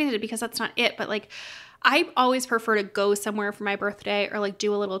disappointed because that's not it, but like I always prefer to go somewhere for my birthday or like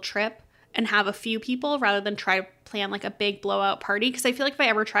do a little trip and have a few people rather than try to plan like a big blowout party. Because I feel like if I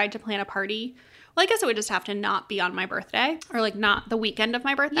ever tried to plan a party, well, I guess it would just have to not be on my birthday or like not the weekend of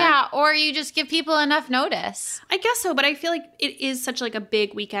my birthday. Yeah, or you just give people enough notice. I guess so, but I feel like it is such like a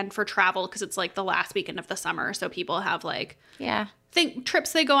big weekend for travel because it's like the last weekend of the summer. So people have like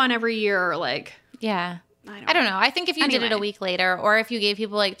trips they go on every year or like I don't know. I think if you did it a week later or if you gave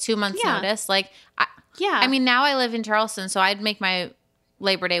people like 2 months notice, like I mean, now I live in Charleston, so I'd make my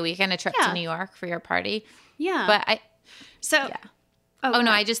Labor Day weekend a trip to New York for your party. Yeah. But Oh,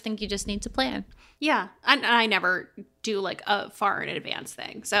 no, I just think you just need to plan. Yeah. And I never do like a far in advance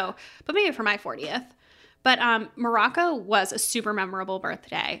thing. So, but maybe for my 40th. But Morocco was a super memorable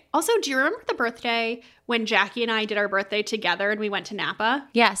birthday. Also, do you remember the birthday when Jackie and I did our birthday together and we went to Napa?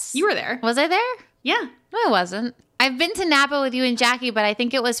 Yes. You were there. Was I there? Yeah. No, I wasn't. I've been to Napa with you and Jackie, but I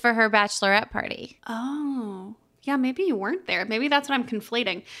think it was for her bachelorette party. Oh. Yeah, maybe you weren't there. Maybe that's what I'm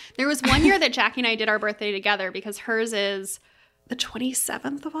conflating. There was one year that Jackie and I did our birthday together because hers is the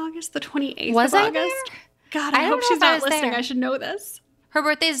 27th of August, the 28th was of I August. There? God, I hope she's not listening. There. I should know this. Her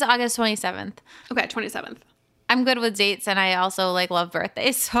birthday is August 27th. Okay, 27th. I'm good with dates, and I also like love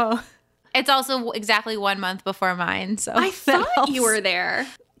birthdays, so it's also exactly 1 month before mine. So I thought you were there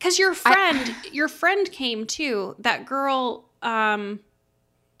because your friend came too. That girl.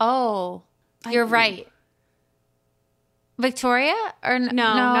 Oh, you're right. Victoria or no,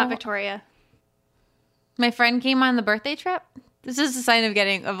 not Victoria. My friend came on the birthday trip. This is a sign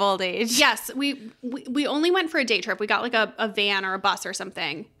of old age. Yes, we only went for a day trip. We got like a van or a bus or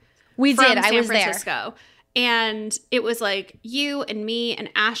something. We did. I was San Francisco. And it was like you and me and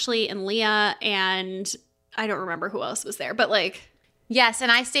Ashley and Leah and I don't remember who else was there, but like. Yes,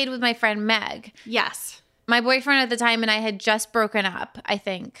 and I stayed with my friend Meg. Yes. My boyfriend at the time and I had just broken up, I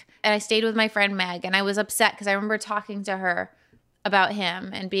think. And I stayed with my friend Meg and I was upset because I remember talking to her about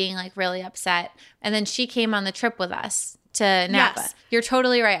him and being like really upset. And then she came on the trip with us to Napa. Yes. You're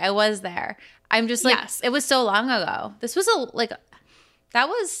totally right. I was there. I'm just like, It was so long ago. This was that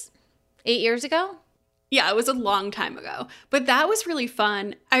was 8 years ago. Yeah, it was a long time ago. But that was really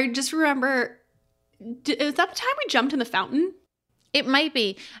fun. I just remember, is that the time we jumped in the fountain? It might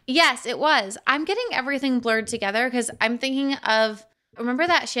be. Yes, it was. I'm getting everything blurred together because I'm thinking of, remember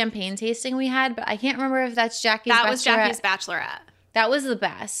that champagne tasting we had? But I can't remember if that's Jackie's bachelorette. That was Jackie's bachelorette. That was the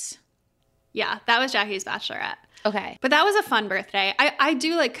best. Yeah, that was Jackie's bachelorette. Okay. But that was a fun birthday. I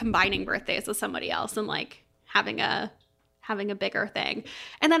do like combining birthdays with somebody else and like having a bigger thing.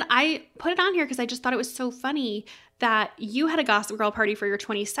 And then I put it on here because I just thought it was so funny that you had a Gossip Girl party for your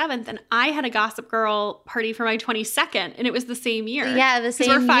 27th and I had a Gossip Girl party for my 22nd and it was the same year. Yeah, the same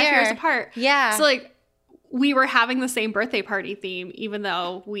year. We're 5 years apart. Yeah. So like we were having the same birthday party theme even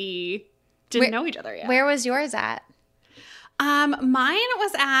though we didn't know each other yet. Where was yours at? Mine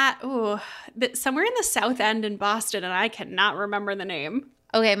was at somewhere in the South End in Boston and I cannot remember the name.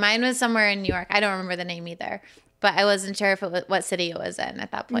 Okay, mine was somewhere in New York. I don't remember the name either. But I wasn't sure if what city it was in at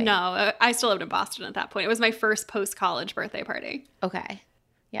that point. No, I still lived in Boston at that point. It was my first post-college birthday party. Okay.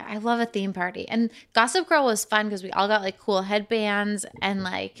 Yeah, I love a theme party. And Gossip Girl was fun because we all got like cool headbands and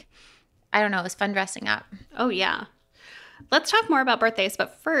like, I don't know, it was fun dressing up. Oh, yeah. Let's talk more about birthdays,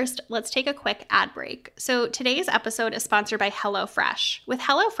 but first, let's take a quick ad break. So today's episode is sponsored by HelloFresh. With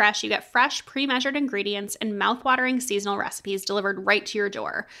HelloFresh, you get fresh, pre-measured ingredients and mouth-watering seasonal recipes delivered right to your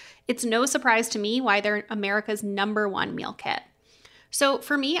door. It's no surprise to me why they're America's #1 meal kit. So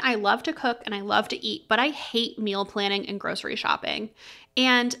for me, I love to cook and I love to eat, but I hate meal planning and grocery shopping.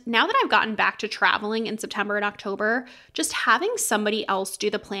 And now that I've gotten back to traveling in September and October, just having somebody else do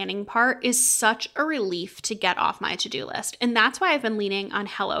the planning part is such a relief to get off my to-do list. And that's why I've been leaning on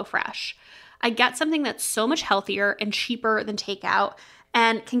HelloFresh. I get something that's so much healthier and cheaper than takeout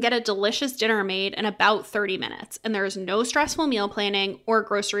and can get a delicious dinner made in about 30 minutes. And there's no stressful meal planning or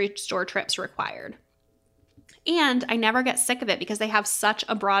grocery store trips required. And I never get sick of it because they have such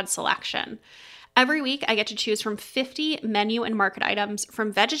a broad selection. Every week, I get to choose from 50 menu and market items,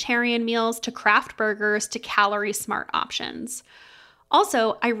 from vegetarian meals to craft burgers to calorie smart options.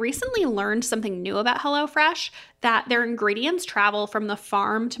 Also, I recently learned something new about HelloFresh, that their ingredients travel from the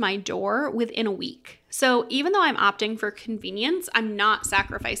farm to my door within a week. So even though I'm opting for convenience, I'm not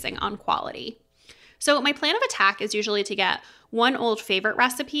sacrificing on quality. So my plan of attack is usually to get one old favorite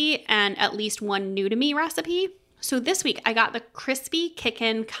recipe and at least one new to me recipe. So this week I got the crispy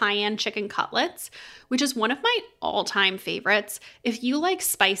Kickin' Cayenne chicken cutlets, which is one of my all-time favorites. If you like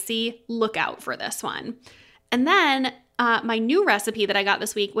spicy, look out for this one. And then my new recipe that I got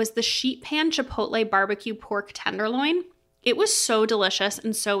this week was the sheet pan chipotle barbecue pork tenderloin. It was so delicious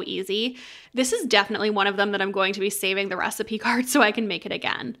and so easy. This is definitely one of them that I'm going to be saving the recipe card so I can make it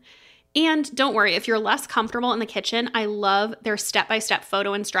again. And don't worry, if you're less comfortable in the kitchen, I love their step-by-step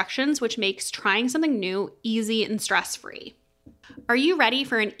photo instructions, which makes trying something new easy and stress-free. Are you ready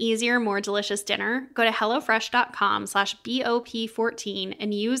for an easier, more delicious dinner? Go to HelloFresh.com/BOP14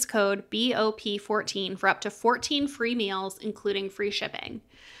 and use code BOP14 for up to 14 free meals, including free shipping.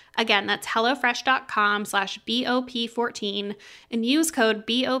 Again, that's HelloFresh.com/BOP14 and use code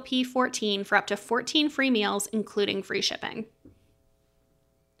BOP14 for up to 14 free meals, including free shipping.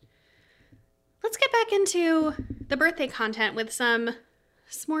 Let's get back into the birthday content with some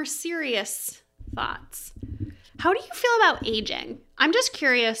more serious thoughts. How do you feel about aging? I'm just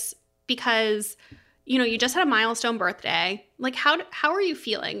curious because, you just had a milestone birthday. Like, how are you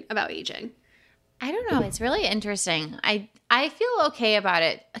feeling about aging? I don't know. It's really interesting. I feel okay about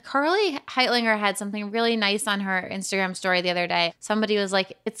it. Carly Heitlinger had something really nice on her Instagram story the other day. Somebody was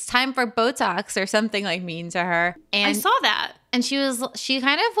like, it's time for Botox or something like mean to her. And I saw that. And she kind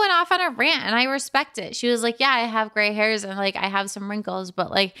of went off on a rant, and I respect it. She was like, yeah, I have gray hairs and like I have some wrinkles,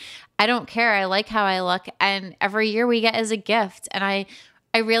 but like I don't care. I like how I look. And every year we get as a gift. And I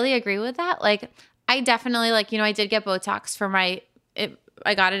really agree with that. Like I definitely I did get Botox for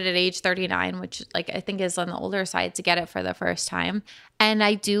I got it at age 39, which I think is on the older side to get it for the first time. And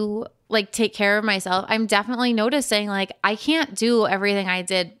I do take care of myself. I'm definitely noticing I can't do everything I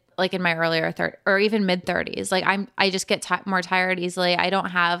did in my earlier or even mid 30s. I just get more tired easily. I don't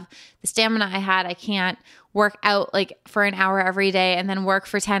have the stamina I had. I can't work out for an hour every day and then work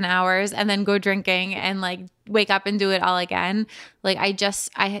for 10 hours and then go drinking and wake up and do it all again.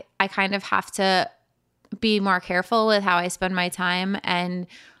 I kind of have to be more careful with how I spend my time and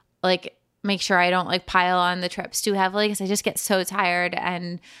make sure I don't pile on the trips too heavily because I just get so tired.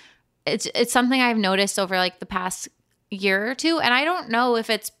 And it's something I've noticed over the past year or two. And I don't know if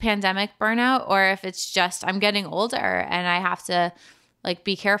it's pandemic burnout or if it's just I'm getting older and I have to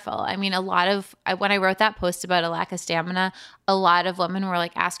be careful. I mean, when I wrote that post about a lack of stamina, a lot of women were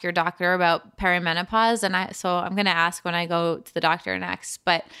ask your doctor about perimenopause. And so I'm going to ask when I go to the doctor next.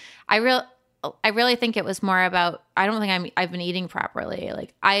 But I really think it was more about, I don't think I've been eating properly.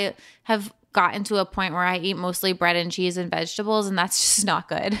 I have gotten to a point where I eat mostly bread and cheese and vegetables, and that's just not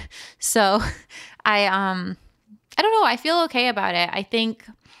good. So I don't know. I feel okay about it. I think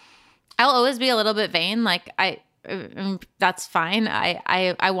I'll always be a little bit vain. That's fine.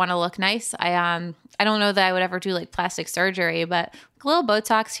 I want to look nice. I don't know that I would ever do plastic surgery, but a little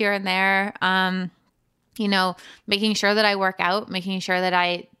Botox here and there. Making sure that I work out, making sure that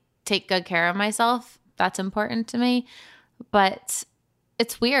I take good care of myself. That's important to me. But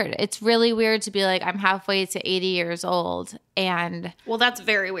it's weird. It's really weird to be I'm halfway to 80 years old. And well, that's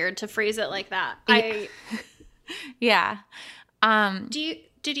very weird to phrase it like that. Yeah.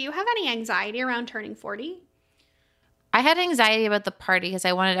 Did you have any anxiety around turning 40? I had anxiety about the party because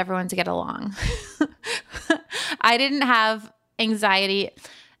I wanted everyone to get along. I didn't have anxiety.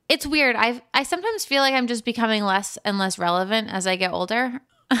 It's weird. I sometimes feel like I'm just becoming less and less relevant as I get older.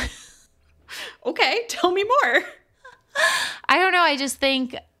 Okay, tell me more. I don't know. I just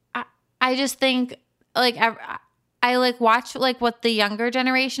think I watch what the younger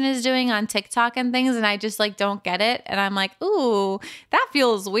generation is doing on TikTok and things, and I just don't get it. And I'm like, ooh, that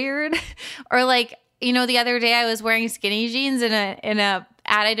feels weird. Or the other day I was wearing skinny jeans in a ad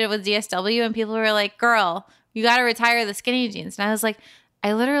I did with DSW, and people were like, girl, you got to retire the skinny jeans. And I was like,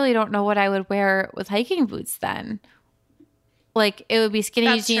 I literally don't know what I would wear with hiking boots then. like it would be skinny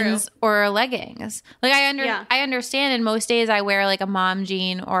That's jeans true. or leggings. Like Yeah. I understand, and most days I wear like a mom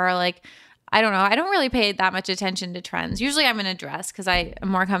jean or like I don't know. I don't really pay that much attention to trends. Usually I'm in a dress because I am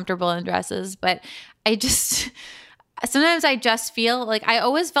more comfortable in dresses, but I just sometimes I just feel like I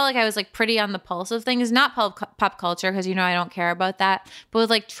always felt like I was like pretty on the pulse of things, not pop culture because I don't care about that, but with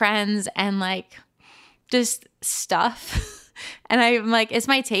like trends and like just stuff. And I'm like, is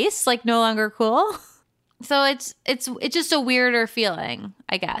my taste like no longer cool? So it's just a weirder feeling,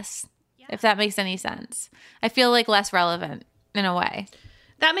 I guess, if that makes any sense. I feel like less relevant in a way.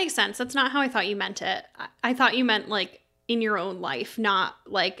 That makes sense. That's not how I thought you meant it. I thought you meant like in your own life, not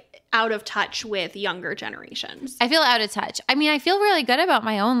like out of touch with younger generations. I feel out of touch. I mean, I feel really good about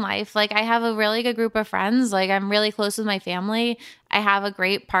my own life. Like I have a really good group of friends. Like I'm really close with my family. I have a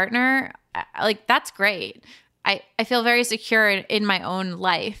great partner. Like that's great. I feel very secure in my own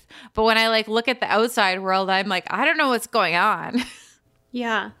life. But when I like look at the outside world, I'm like, I don't know what's going on.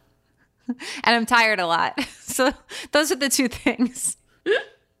 Yeah. And I'm tired a lot. So those are the two things.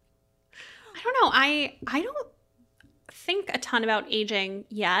 I don't know. I don't think a ton about aging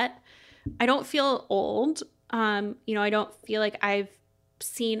yet. I don't feel old. I don't feel like I've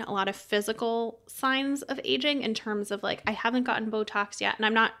seen a lot of physical signs of aging in terms of like I haven't gotten Botox yet, and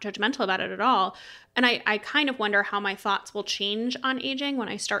I'm not judgmental about it at all. And I kind of wonder how my thoughts will change on aging when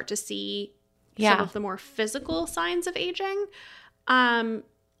I start to see some of the more physical signs of aging. And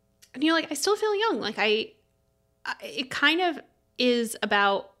like I still feel young. Like it kind of is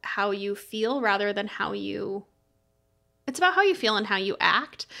about how you feel rather than it's about how you feel and how you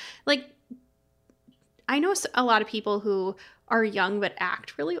act. Like I know a lot of people who are young but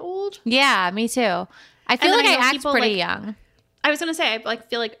act really old. Yeah, me too. I feel like I act pretty young. I was going to say, I like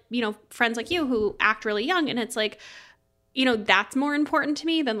feel like, friends like you who act really young, and it's like, that's more important to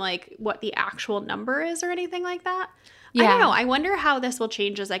me than like what the actual number is or anything like that. Yeah. I don't know. I wonder how this will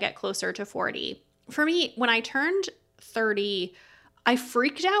change as I get closer to 40. For me, when I turned 30, I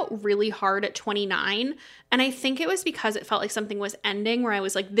freaked out really hard at 29. And I think it was because it felt like something was ending where I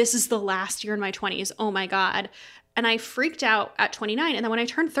was like, this is the last year in my 20s. Oh my God. And I freaked out at 29. And then when I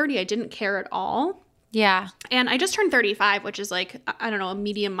turned 30, I didn't care at all. Yeah. And I just turned 35, which is like, I don't know, a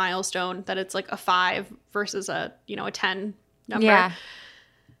medium milestone that it's like a 5 versus a 10 number. Yeah.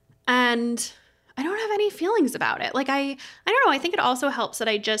 And I don't have any feelings about it. Like, I don't know. I think it also helps that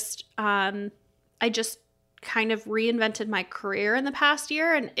I just kind of reinvented my career in the past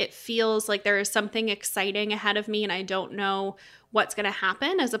year. And it feels like there is something exciting ahead of me and I don't know what's going to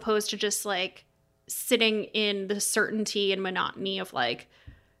happen, as opposed to just like sitting in the certainty and monotony of like,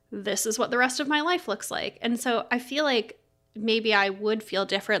 this is what the rest of my life looks like. And so I feel like maybe I would feel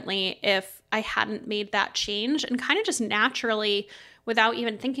differently if I hadn't made that change, and kind of just naturally, without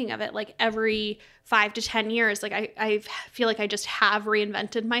even thinking of it, like every 5 to 10 years, like I feel like I just have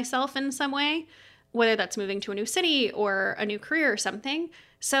reinvented myself in some way, whether that's moving to a new city or a new career or something.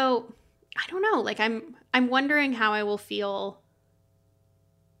 So I don't know, like I'm wondering how I will feel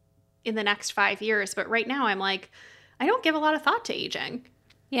in the next 5 years. But right now I'm like, I don't give a lot of thought to aging.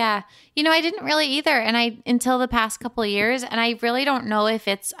 Yeah. I didn't really either. And until the past couple of years, and I really don't know if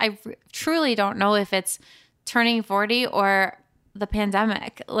truly don't know if it's turning 40 or the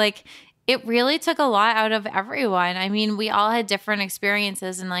pandemic. Like it really took a lot out of everyone. I mean, we all had different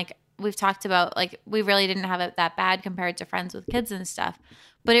experiences, and like we've talked about, like we really didn't have it that bad compared to friends with kids and stuff,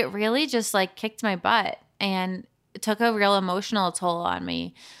 but it really just like kicked my butt, and it took a real emotional toll on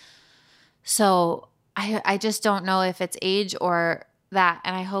me. So I just don't know if it's age or that.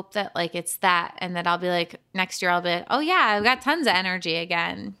 And I hope that like it's that, and that I'll be like next year I'll be like, oh yeah, I've got tons of energy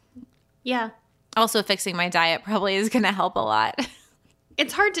again. Yeah. Also fixing my diet probably is going to help a lot.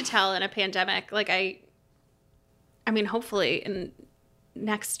 It's hard to tell in a pandemic. Like I mean, hopefully in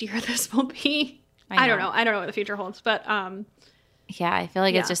next year this will be, I don't know. I don't know what the future holds, but yeah, I feel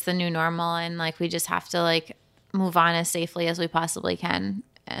like it's just the new normal, and like we just have to like move on as safely as we possibly can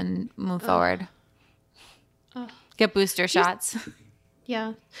and move forward. Get booster shots.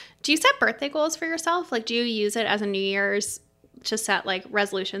 Yeah. Do you set birthday goals for yourself? Like, do you use it as a New Year's to set like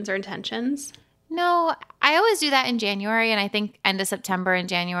resolutions or intentions? No, I always do that in January, and I think end of September and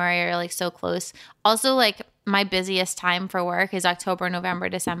January are like so close. Also, like my busiest time for work is October, November,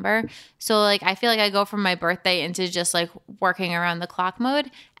 December. So like I feel like I go from my birthday into just like working around the clock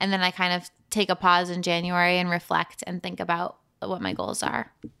mode, and then I kind of take a pause in January and reflect and think about what my goals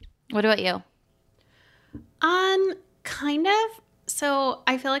are. What about you? Kind of. So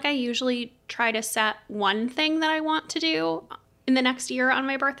I feel like I usually try to set one thing that I want to do in the next year on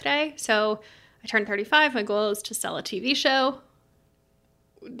my birthday. So I turned 35. My goal is to sell a TV show.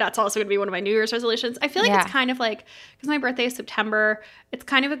 that's also going to be one of my New Year's resolutions. I feel like it's kind of like, because my birthday is September, it's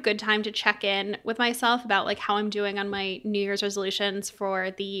kind of a good time to check in with myself about like how I'm doing on my New Year's resolutions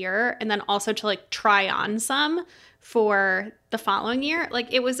for the year. And then also to like try on some for the following year.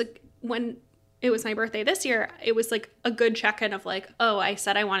 Like when it was my birthday this year, it was like a good check-in of like, oh, I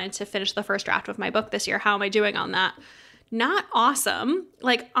said I wanted to finish the first draft of my book this year. How am I doing on that? Not awesome.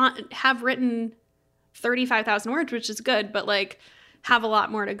 Like have written 35,000 words, which is good, but like have a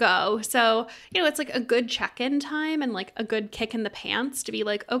lot more to go. So, it's like a good check-in time and like a good kick in the pants to be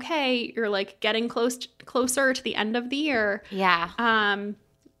like, okay, you're like getting closer to the end of the year. Yeah.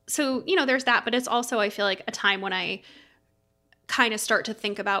 So, there's that, but it's also, I feel like, a time when I kind of start to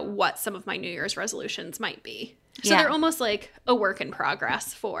think about what some of my New Year's resolutions might be. So they're almost like a work in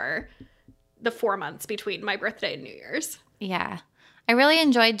progress for the 4 months between my birthday and New Year's. Yeah. I really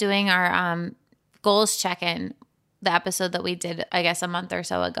enjoyed doing our goals check-in, the episode that we did, I guess, a month or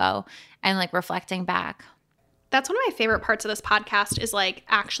so ago, and like reflecting back. That's one of my favorite parts of this podcast is like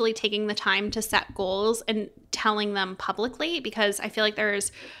actually taking the time to set goals and telling them publicly, because I feel like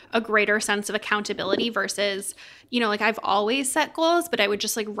there's a greater sense of accountability versus, like I've always set goals, but I would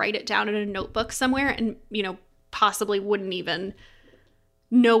just like write it down in a notebook somewhere and, possibly wouldn't even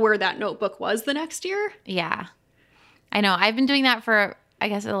know where that notebook was the next year. Yeah. I know. I've been doing that for, I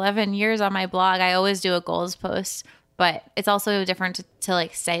guess, 11 years on my blog. I always do a goals post, but it's also different to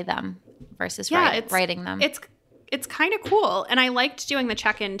like say them versus writing them. It's kind of cool. And I liked doing the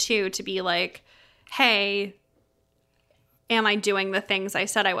check-in too, to be like, hey, am I doing the things I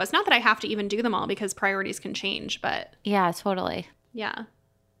said I was? Not that I have to even do them all because priorities can change, but yeah, totally. Yeah.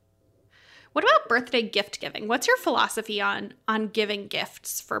 What about birthday gift giving? What's your philosophy on giving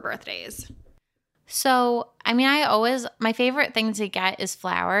gifts for birthdays? So, I mean, my favorite thing to get is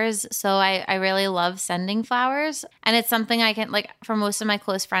flowers. So I really love sending flowers. And it's something I can, like, for most of my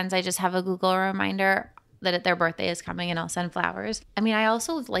close friends, I just have a Google reminder that their birthday is coming and I'll send flowers. I mean, I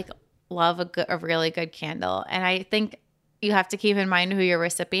also like love a really good candle. And I think you have to keep in mind who your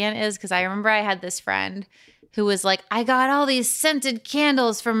recipient is, because I remember I had this friend who was like, I got all these scented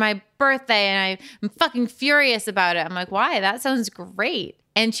candles for my birthday and I'm fucking furious about it. I'm like, why? That sounds great.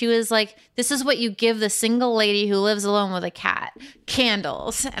 And she was like, this is what you give the single lady who lives alone with a cat,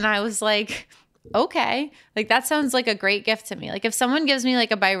 candles. And I was like, okay. Like, that sounds like a great gift to me. Like, if someone gives me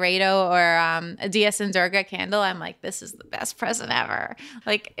like a Byredo or a Dia and Durga candle, I'm like, this is the best present ever.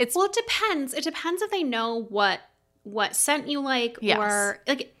 Like, it depends. It depends if they know what scent you like, yes. Or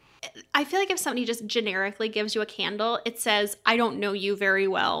like, I feel like if somebody just generically gives you a candle, it says, I don't know you very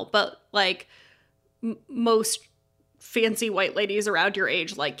well, but like most fancy white ladies around your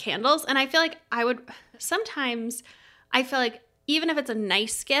age like candles. And I feel like I feel like even if it's a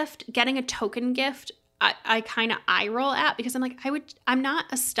nice gift, getting a token gift, I kind of eye roll at, because I'm like, I'm not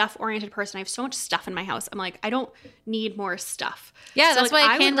a stuff oriented person. I have so much stuff in my house. I'm like, I don't need more stuff. Yeah, so that's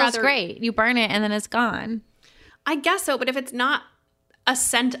why a candle's great. You burn it and then it's gone. I guess so. But if it's not a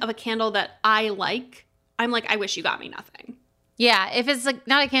scent of a candle that I like, I'm like, I wish you got me nothing. Yeah, if it's like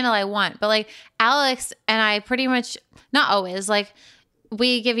not a candle I want, but like Alex and I pretty much, not always, like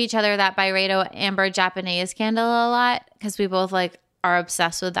we give each other that Byredo Amber Japanese candle a lot because we both like are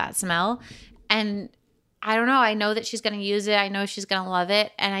obsessed with that smell. And I don't know, I know that she's going to use it. I know she's going to love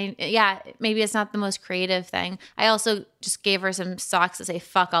it. And maybe it's not the most creative thing. I also just gave her some socks that say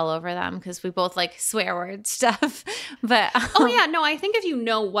fuck all over them because we both like swear word stuff. But oh yeah, no, I think if you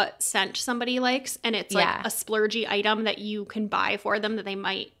know what scent somebody likes and it's like a splurgy item that you can buy for them that they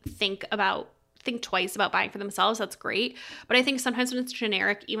might think twice about buying for themselves, that's great. But I think sometimes when it's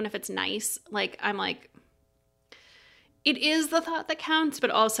generic, even if it's nice, like I'm like, it is the thought that counts,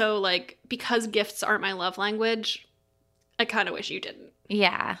 but also like because gifts aren't my love language, I kind of wish you didn't.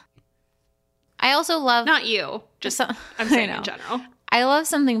 Yeah. I also love... Not you. Just I'm saying in general. I love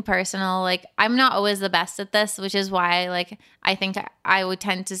something personal. Like I'm not always the best at this, which is why like I think I would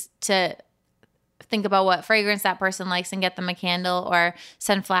tend to think about what fragrance that person likes and get them a candle or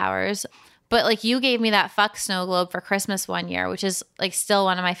send flowers. But like you gave me that fuck snow globe for Christmas one year, which is like still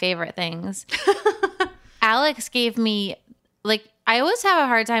one of my favorite things. Alex gave me, like, I always have a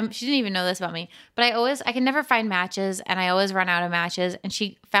hard time. She didn't even know this about me, but I can never find matches and I always run out of matches. And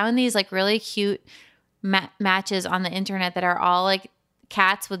she found these like really cute matches on the internet that are all like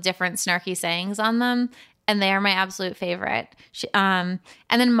cats with different snarky sayings on them. And they are my absolute favorite. And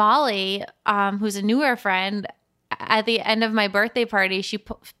then Molly, who's a newer friend, at the end of my birthday party, she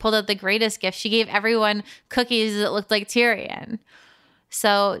pulled out the greatest gift. She gave everyone cookies that looked like Tyrion.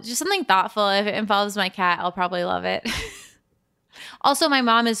 So just something thoughtful. If it involves my cat, I'll probably love it. Also, my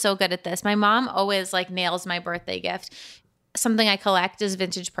mom is so good at this. My mom always like nails my birthday gift. something I collect is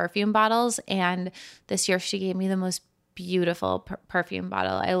vintage perfume bottles. And this year she gave me the most beautiful perfume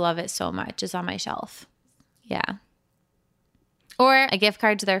bottle. I love it so much. It's on my shelf. Yeah. Or a gift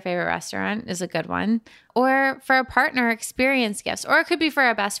card to their favorite restaurant is a good one. Or for a partner, experience gifts. Or it could be for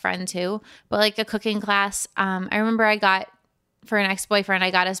a best friend too. But like a cooking class. I remember I got, for an ex-boyfriend,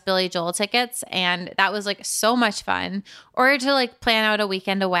 I got us Billy Joel tickets. And that was like so much fun. Or to like plan out a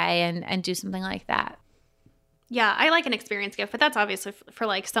weekend away and do something like that. Yeah, I like an experience gift. But that's obviously for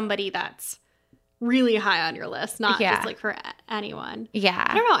like somebody that's really high on your list. Not just like for anyone. Yeah.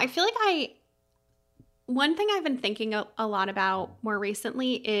 I don't know. I feel like one thing I've been thinking a lot about more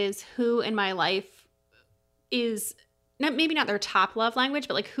recently is who in my life is maybe not their top love language,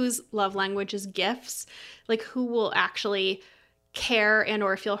 but like whose love language is gifts. Like who will actually care and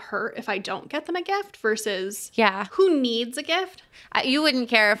or feel hurt if I don't get them a gift versus who needs a gift. You wouldn't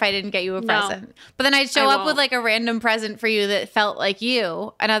care if I didn't get you a present. But then I'd show up with like a random present for you that felt like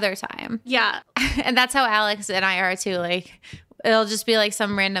you another time. Yeah. And that's how Alex and I are too. Like it'll just be like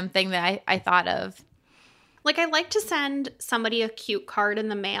some random thing that I thought of. Like I like to send somebody a cute card in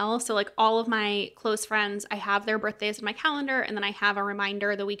the mail. So like all of my close friends, I have their birthdays in my calendar and then I have a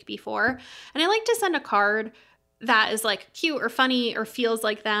reminder the week before. And I like to send a card that is like cute or funny or feels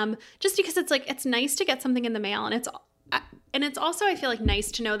like them, just because it's like, it's nice to get something in the mail. And it's also, I feel like,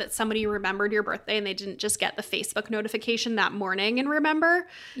 nice to know that somebody remembered your birthday and they didn't just get the Facebook notification that morning and remember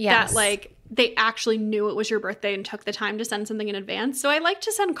that like they actually knew it was your birthday and took the time to send something in advance. So I like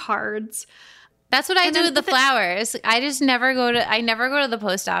to send cards. That's what I do with the flowers. I never go to the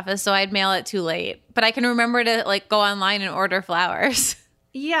post office, so I'd mail it too late. But I can remember to like go online and order flowers.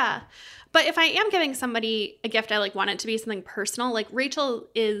 Yeah. But if I am giving somebody a gift, I like want it to be something personal. Like Rachel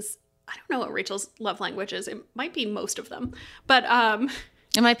is, I don't know what Rachel's love language is. It might be most of them. But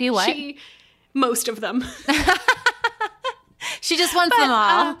it might be what? Most of them. She just wants them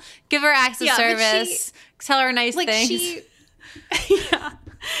all. Give her acts of service. Tell her nice things.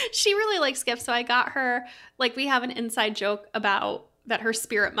 She really likes gifts. So I got her, like, we have an inside joke about that her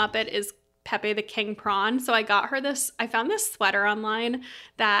spirit Muppet is Pepe the King Prawn. So I got her I found this sweater online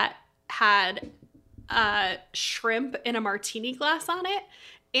that had shrimp in a martini glass on it.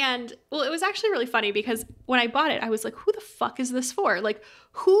 And well, it was actually really funny because when I bought it, I was like, who the fuck is this for? Like,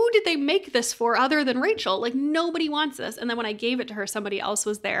 who did they make this for other than Rachel? Like, nobody wants this. And then when I gave it to her, somebody else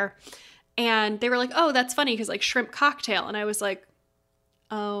was there and they were like, oh, that's funny because like shrimp cocktail. And I was like,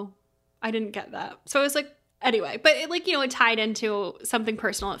 oh, I didn't get that. So I was like, anyway, but it like, it tied into something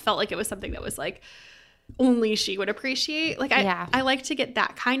personal. It felt like it was something that was like only she would appreciate. Like I like to get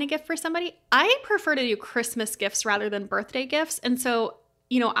that kind of gift for somebody. I prefer to do Christmas gifts rather than birthday gifts. And so,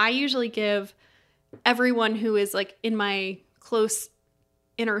 I usually give everyone who is like in my close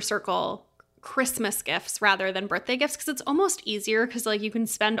inner circle Christmas gifts rather than birthday gifts because it's almost easier because like you can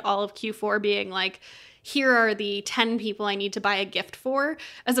spend all of Q4 being like, here are the 10 people I need to buy a gift for,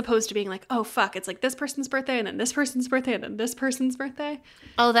 as opposed to being like, oh, fuck, it's like this person's birthday and then this person's birthday and then this person's birthday.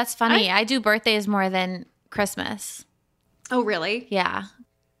 Oh, that's funny. I do birthdays more than Christmas. Oh, really? Yeah.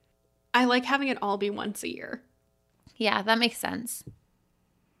 I like having it all be once a year. Yeah, that makes sense.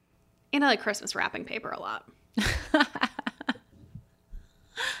 And I like Christmas wrapping paper a lot.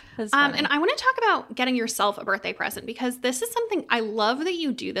 And I want to talk about getting yourself a birthday present because this is something I love that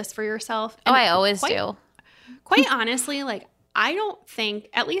you do this for yourself. And I always do. Quite honestly, like I don't think,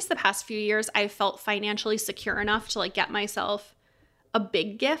 at least the past few years, I felt financially secure enough to like get myself a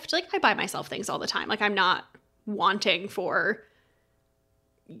big gift. Like I buy myself things all the time. Like I'm not wanting for,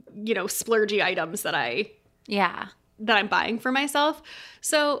 splurgy items that I'm buying for myself.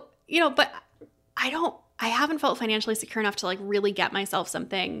 So, but I haven't felt financially secure enough to like really get myself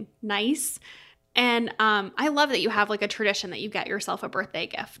something nice. And I love that you have like a tradition that you get yourself a birthday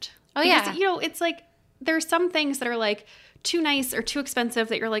gift. Oh, because, yeah. It's like there's some things that are like too nice or too expensive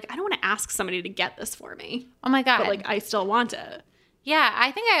that you're like, I don't want to ask somebody to get this for me. Oh my God. But like I still want it. Yeah,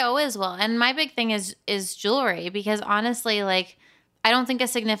 I think I always will. And my big thing is jewelry because honestly, like I don't think a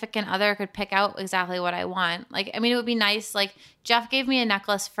significant other could pick out exactly what I want. Like, I mean, it would be nice. Like Jeff gave me a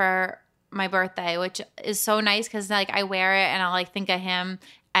necklace for my birthday, which is so nice because like I wear it and I'll like think of him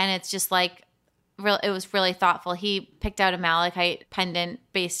and it's just like it was really thoughtful. He picked out a malachite pendant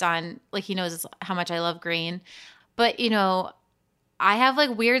based on like he knows how much I love green. But I have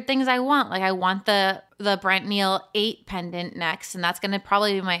like weird things I want. Like I want the Brent Neal 8 pendant next, and that's going to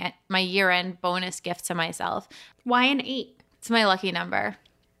probably be my year-end bonus gift to myself. Why an 8? It's my lucky number.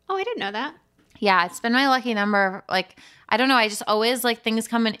 Oh, I didn't know that. Yeah, it's been my lucky number. Like, I don't know. I just always like things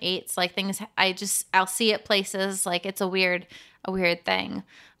come in 8s. Like things, I'll see it places. Like it's a weird thing.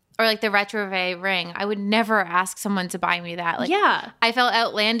 or like the Retrove ring. I would never ask someone to buy me that. Like, yeah. I felt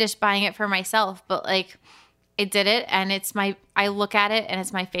outlandish buying it for myself, but like I did it, and I look at it and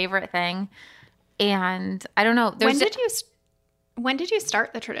it's my favorite thing. And I don't know. When did you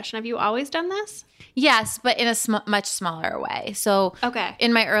start the tradition? Have you always done this? Yes, but in a much smaller way. So okay.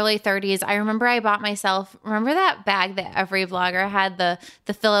 In my early 30s, I remember I bought myself, remember that bag that every vlogger had,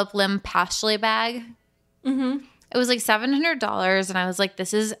 the Philip Lim Pashley bag? Mm-hmm. It was like $700, and I was like,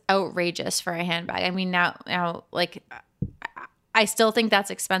 this is outrageous for a handbag. I mean, now like I still think that's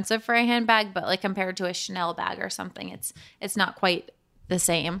expensive for a handbag, but like compared to a Chanel bag or something, it's not quite the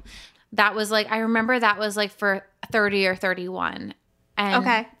same. That was like, I remember that was like for 30 or 31. And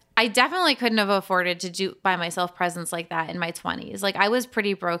okay. I definitely couldn't have afforded to buy myself presents like that in my 20s. Like I was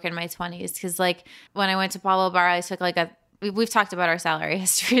pretty broke in my 20s because like when I went to Pablo Bar, I took like we've talked about our salary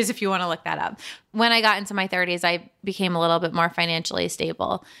histories if you want to look that up. When I got into my 30s, I became a little bit more financially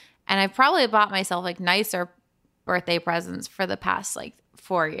stable. And I probably bought myself like nicer birthday presents for the past like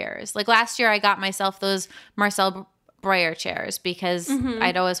 4 years. Like last year I got myself those Marcel Breuer chairs because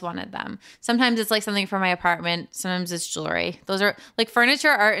I'd always wanted them. Sometimes it's like something for my apartment. Sometimes it's jewelry. Those are like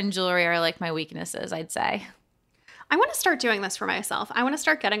furniture, art, and jewelry are like my weaknesses, I'd say. I want to start doing this for myself. I want to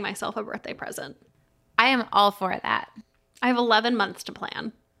start getting myself a birthday present. I am all for that. I have 11 months to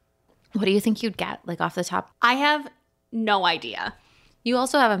plan. What do you think you'd get, like off the top? I have no idea. You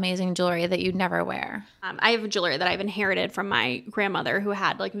also have amazing jewelry that you'd never wear. I have jewelry that I've inherited from my grandmother who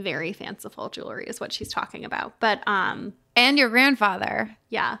had like very fanciful jewelry is what she's talking about. But and your grandfather.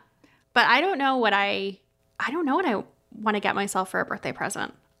 Yeah. But I don't know what I want to get myself for a birthday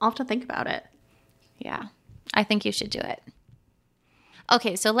present. I'll have to think about it. Yeah. I think you should do it.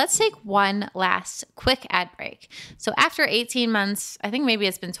 Okay, so let's take one last quick ad break. So after 18 months, I think maybe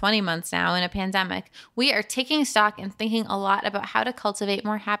it's been 20 months now in a pandemic, we are taking stock and thinking a lot about how to cultivate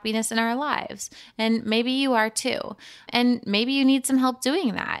more happiness in our lives. And maybe you are too. And maybe you need some help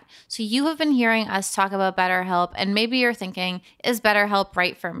doing that. So you have been hearing us talk about BetterHelp, and maybe you're thinking, is BetterHelp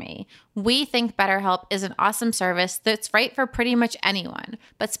right for me? We think BetterHelp is an awesome service that's right for pretty much anyone.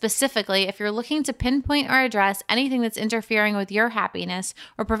 But specifically, if you're looking to pinpoint or address anything that's interfering with your happiness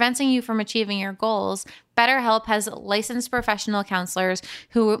or preventing you from achieving your goals, BetterHelp has licensed professional counselors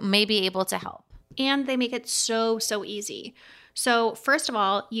who may be able to help. And they make it so easy. So first of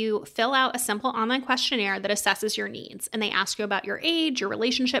all, you fill out a simple online questionnaire that assesses your needs. And they ask you about your age, your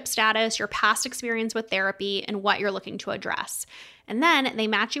relationship status, your past experience with therapy, and what you're looking to address. And then they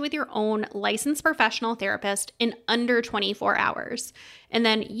match you with your own licensed professional therapist in under 24 hours. And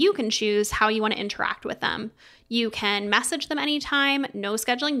then you can choose how you want to interact with them. You can message them anytime, no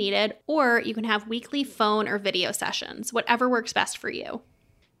scheduling needed, or you can have weekly phone or video sessions, whatever works best for you.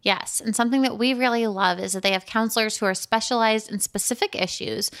 Yes, and something that we really love is that they have counselors who are specialized in specific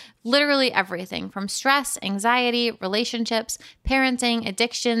issues, literally everything from stress, anxiety, relationships, parenting,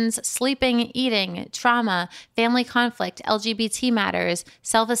 addictions, sleeping, eating, trauma, family conflict, LGBT matters,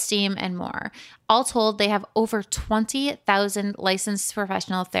 self-esteem, and more. All told, they have over 20,000 licensed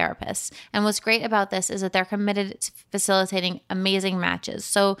professional therapists. And what's great about this is that they're committed to facilitating amazing matches.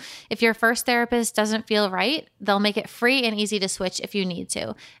 So if your first therapist doesn't feel right, they'll make it free and easy to switch if you need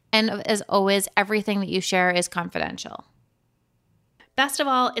to. And as always, everything that you share is confidential. Best of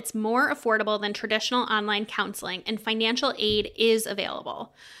all, it's more affordable than traditional online counseling, and financial aid is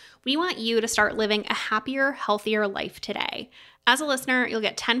available. We want you to start living a happier, healthier life today. As a listener, you'll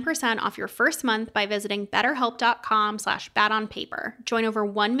get 10% off your first month by visiting betterhelp.com/badonpaper. Join over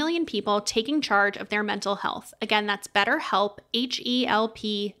 1 million people taking charge of their mental health. Again, that's BetterHelp,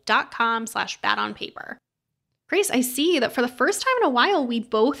 HELP.com/badonpaper. Grace, I see that for the first time in a while, we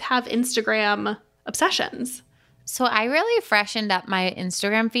both have Instagram obsessions. So I really freshened up my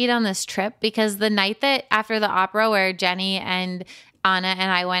Instagram feed on this trip because the night that after the opera where Jenny and Anna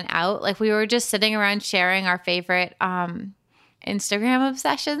and I went out, like we were just sitting around sharing our favorite Instagram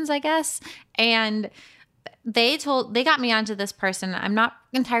obsessions, I guess. And they got me onto this person. I'm not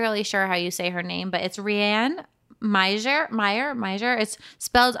entirely sure how you say her name, but it's Rianne Meijer. It's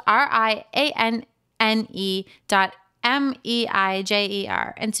spelled RIANNE.MEIJER.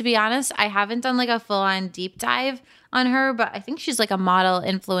 And to be honest, I haven't done like a full-on deep dive on her, but I think she's like a model,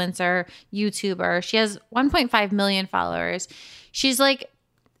 influencer, YouTuber. She has 1.5 million followers. She's like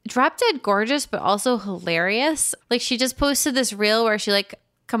drop dead gorgeous, but also hilarious. Like she just posted this reel where she like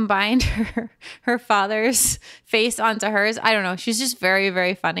combined her father's face onto hers. I don't know. She's just very,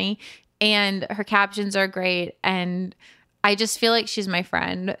 very funny. And her captions are great. And I just feel like she's my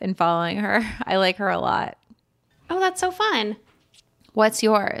friend in following her. I like her a lot. Oh, that's so fun. What's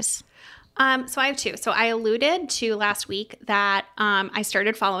yours? So I have two. So I alluded to last week that I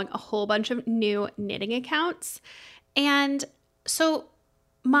started following a whole bunch of new knitting accounts. And so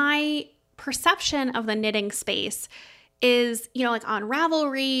my perception of the knitting space is, like on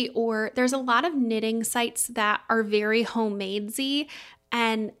Ravelry, or there's a lot of knitting sites that are very homemade-y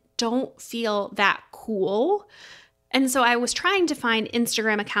and don't feel that cool. And so I was trying to find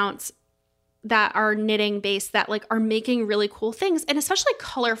Instagram accounts that are knitting based that are making really cool things, and especially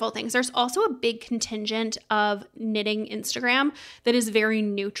colorful things. There's also a big contingent of knitting Instagram that is very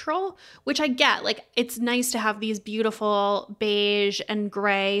neutral, which I get. It's nice to have these beautiful beige and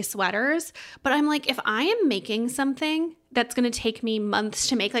gray sweaters, but I'm like, if I am making something that's going to take me months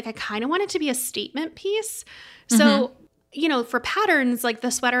to make, I kind of want it to be a statement piece. So for patterns, the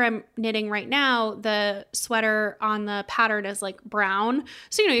sweater I'm knitting right now, the sweater on the pattern is brown.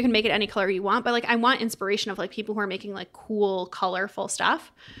 So, you can make it any color you want, but I want inspiration of people who are making cool, colorful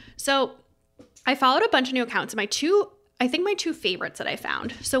stuff. So I followed a bunch of new accounts. My two favorites that I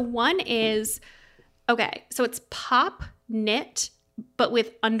found. So one is, so it's Pop Knit, but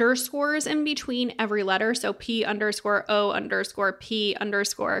with underscores in between every letter. So P_O_K_N_N_I_T.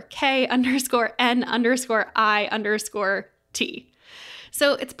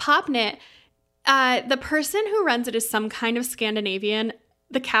 So it's Pop Knit. The person who runs it is some kind of Scandinavian.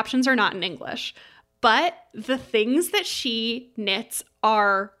 The captions are not in English, but the things that she knits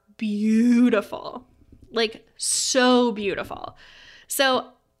are beautiful. So beautiful.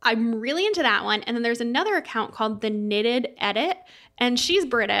 So I'm really into that one. And then there's another account called The Knitted Edit, and she's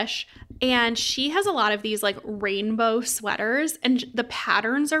British, and she has a lot of these rainbow sweaters, and the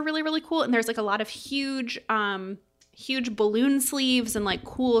patterns are really, really cool. And there's a lot of huge balloon sleeves and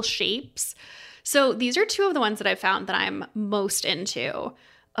cool shapes. So these are two of the ones that I found that I'm most into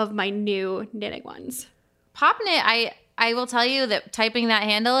of my new knitting ones. Pop Knit, I will tell you that typing that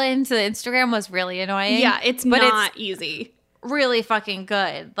handle into Instagram was really annoying. Yeah, it's not easy. Really fucking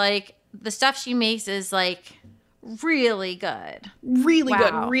good. The stuff she makes is really good. Really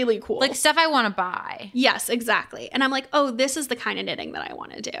good. Really cool. Stuff I want to buy. Yes, exactly. And I'm like, oh, this is the kind of knitting that I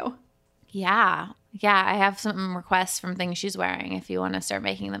want to do. Yeah. Yeah, I have some requests from things she's wearing if you want to start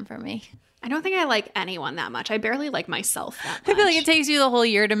making them for me. I don't think I like anyone that much. I barely like myself that much. I feel like it takes you the whole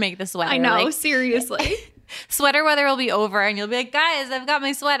year to make the sweater. I know, seriously. Sweater weather will be over and you'll be like, guys, I've got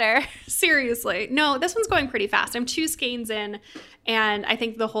my sweater. Seriously. No, this one's going pretty fast. I'm 2 skeins in, and I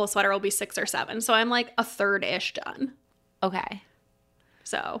think the whole sweater will be 6 or 7. So I'm a third-ish done. Okay.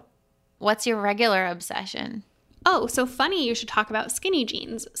 So. What's your regular obsession? Oh, so funny you should talk about skinny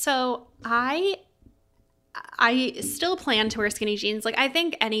jeans. So I still plan to wear skinny jeans. I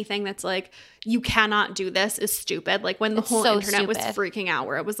think anything that's you cannot do this is stupid. When the whole internet was freaking out,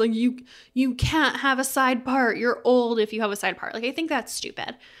 where it was you can't have a side part. You're old if you have a side part. I think that's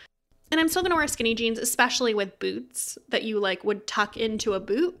stupid. And I'm still going to wear skinny jeans, especially with boots that you would tuck into a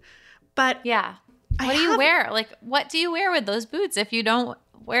boot. But yeah. What do you wear? What do you wear with those boots if you don't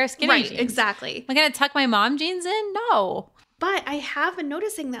wear skinny jeans? Right, exactly. Am I going to tuck my mom jeans in? No. But I have been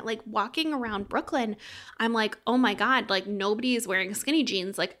noticing that walking around Brooklyn, I'm oh my God, nobody is wearing skinny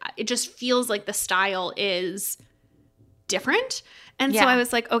jeans. It just feels like the style is different. And so I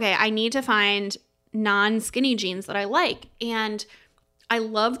was okay, I need to find non-skinny jeans that I like. And I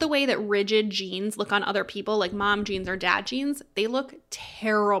love the way that rigid jeans look on other people, mom jeans or dad jeans. They look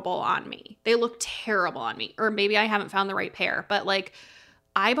terrible on me. Or maybe I haven't found the right pair, but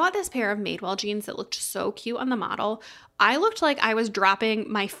I bought this pair of Madewell jeans that looked so cute on the model. I looked like I was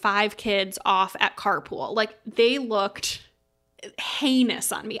dropping my 5 kids off at carpool. They looked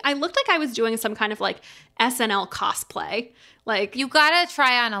heinous on me. I looked like I was doing some kind of SNL cosplay. You gotta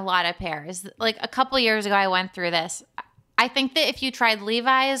try on a lot of pairs. A couple years ago, I went through this. I think that if you tried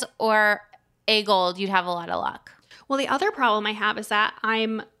Levi's or A-Gold, you'd have a lot of luck. Well, the other problem I have is that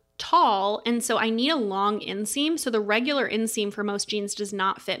I'm tall, and so I need a long inseam. So the regular inseam for most jeans does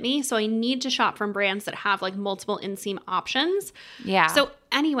not fit me. So I need to shop from brands that have multiple inseam options. Yeah. So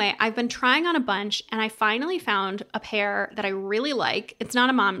anyway, I've been trying on a bunch, and I finally found a pair that I really like. It's not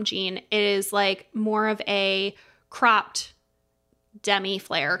a mom jean. It is more of a cropped demi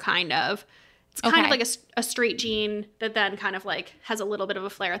flare kind of. It's kind of a straight jean that then kind of has a little bit of a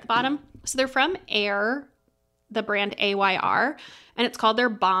flare at the bottom. So they're from Air, the brand AYR, and it's called their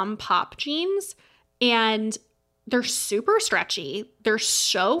Bomb Pop jeans. And they're super stretchy. They're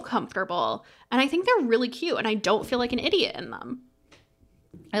so comfortable. And I think they're really cute, and I don't feel like an idiot in them.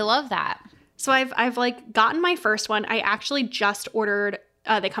 I love that. So I've gotten my first one. I actually just ordered,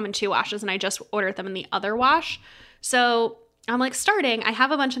 they come in 2 washes, and I just ordered them in the other wash. So I'm starting. I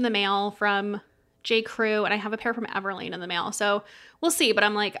have a bunch in the mail from J. Crew, and I have a pair from Everlane in the mail. So we'll see. But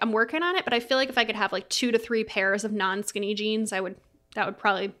I'm working on it. But I feel like if I could have like 2 to 3 pairs of non-skinny jeans, that would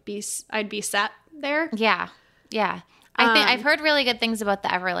probably be, I'd be set there. Yeah. Yeah. I've heard really good things about the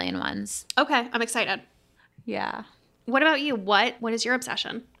Everlane ones. Okay. I'm excited. Yeah. What about you? What is your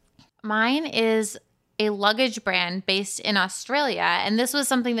obsession? Mine is a luggage brand based in Australia. And this was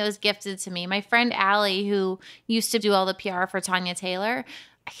something that was gifted to me. My friend Allie, who used to do all the PR for Tanya Taylor,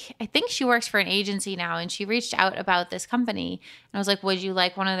 I think she works for an agency now, and she reached out about this company. And I was like, would you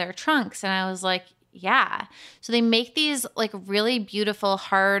like one of their trunks? And I was like, yeah. So they make these like really beautiful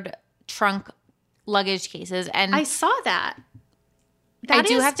hard trunk luggage cases. And I saw that. I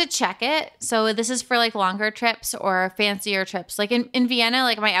do have to check it. So this is for like longer trips or fancier trips. Like in Vienna,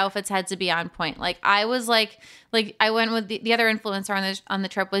 like my outfits had to be on point. Like I was like I went with the other influencer on the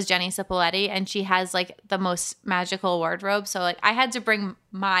trip was Jenny Cipoletti, and she has like the most magical wardrobe. So like I had to bring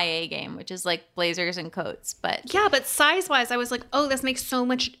my A game, which is like blazers and coats. But yeah, but size wise, I was like, oh, this makes so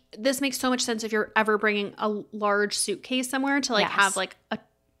much sense if you're ever bringing a large suitcase somewhere to like have like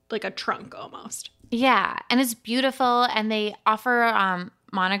a trunk almost. Yeah, and it's beautiful, and they offer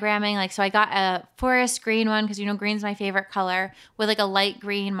monogramming. Like, so I got a forest green one because, green's my favorite color, with like a light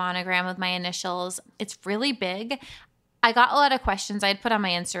green monogram with my initials. It's really big. I got a lot of questions. I had put on my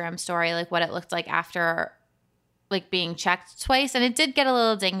Instagram story like what it looked like after like being checked twice, and it did get a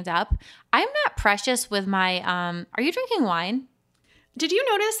little dinged up. I'm not precious with my are you drinking wine? Did you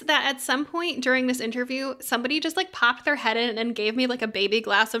notice that at some point during this interview, somebody just like popped their head in and gave me like a baby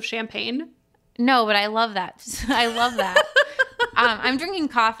glass of champagne? No, but I love that. I love that. I'm drinking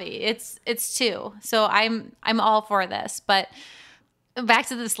coffee. It's 2, so I'm all for this. But back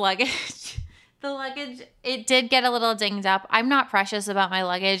to this luggage. The luggage, it did get a little dinged up. I'm not precious about my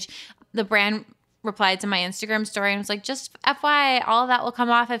luggage. The brand replied to my Instagram story and was like, just FYI, all of that will come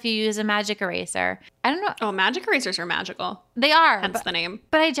off if you use a magic eraser. I don't know. Oh, magic erasers are magical. They are. Hence the name.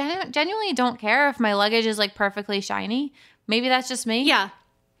 But I genuinely don't care if my luggage is like perfectly shiny. Maybe that's just me. Yeah.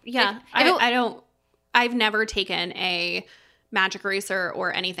 Yeah. I've never taken a magic eraser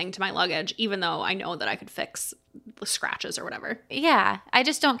or anything to my luggage, even though I know that I could fix the scratches or whatever. Yeah. I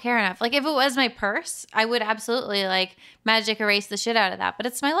just don't care enough. Like if it was my purse, I would absolutely like magic erase the shit out of that. But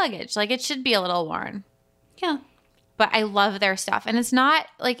it's my luggage. Like it should be a little worn. Yeah. But I love their stuff. And it's not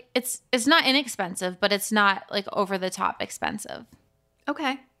like, it's not inexpensive, but it's not like over the top expensive.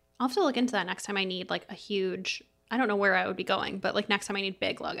 Okay. I'll have to look into that next time I need like a huge, I don't know where I would be going, but like next time I need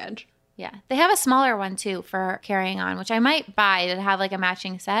big luggage. Yeah. They have a smaller one too for carrying on, which I might buy to have like a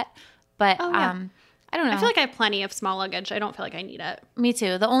matching set. But I don't know. I feel like I have plenty of small luggage. I don't feel like I need it. Me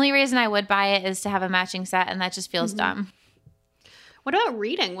too. The only reason I would buy it is to have a matching set, and that just feels dumb. What about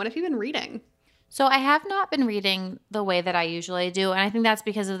reading? What have you been reading? So I have not been reading the way that I usually do, and I think that's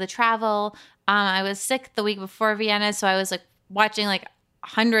because of the travel. I was sick the week before Vienna, so I was like watching like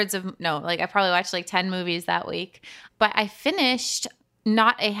I probably watched like 10 movies that week. But I finished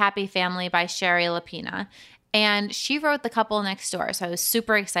Not a Happy Family by Shari Lapena. And she wrote The Couple Next Door. So I was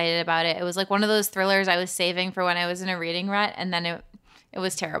super excited about it. It was like one of those thrillers I was saving for when I was in a reading rut. And then it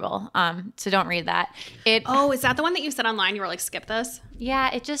was terrible. So don't read that. Is that the one that you said online? You were like, skip this?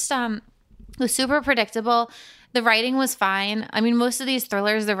 Yeah, it just was super predictable. The writing was fine. I mean, most of these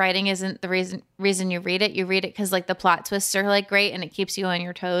thrillers, the writing isn't the reason you read it. You read it because like the plot twists are like great and it keeps you on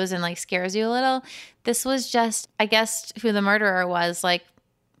your toes and like scares you a little. This was just, I guess, who the murderer was like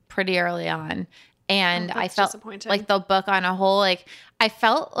pretty early on. And I felt like the book on a whole, like I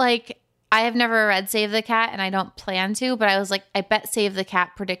felt like I have never read Save the Cat and I don't plan to, but I was like, I bet Save the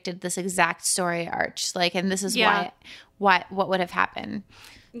Cat predicted this exact story arch. Like, and this is what would have happened.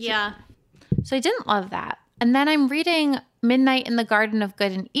 Yeah. So I didn't love that. And then I'm reading Midnight in the Garden of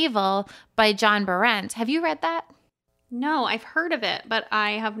Good and Evil by John Berendt. Have you read that? No, I've heard of it, but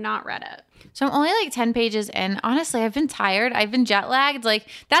I have not read it. So I'm only like 10 pages in. Honestly, I've been tired. I've been jet lagged. Like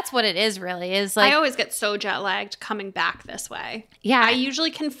that's what it is really is like. I always get so jet lagged coming back this way. Yeah. I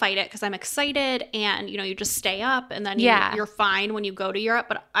usually can fight it because I'm excited and, you just stay up and then you're fine when you go to Europe.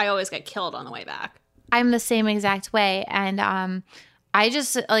 But I always get killed on the way back. I'm the same exact way. And I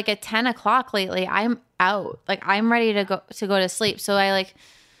just like at 10 o'clock lately, I'm out. Like I'm ready to go to sleep. So I like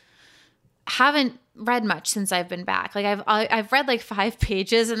haven't read much since I've been back. Like I've read like 5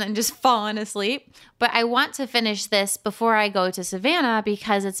 pages and then just fallen asleep. But I want to finish this before I go to Savannah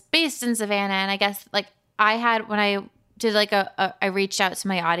because it's based in Savannah. And I guess like I had when I did like I reached out to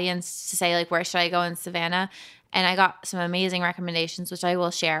my audience to say like where should I go in Savannah, and I got some amazing recommendations which I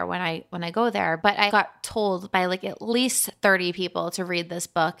will share when I go there. But I got told by like at least 30 people to read this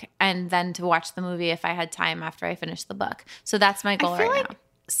book and then to watch the movie if I had time after I finished the book. So that's my goal right now.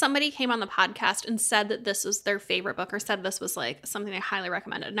 somebody came on the podcast and said that this was their favorite book or said this was like something they highly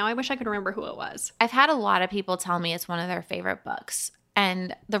recommended. Now I wish I could remember who it was. I've had a lot of people tell me it's one of their favorite books.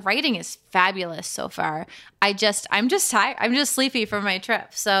 And the writing is fabulous so far. I'm just tired. I'm just sleepy from my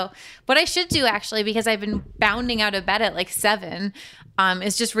trip. So what I should do actually, because I've been bounding out of bed at like 7,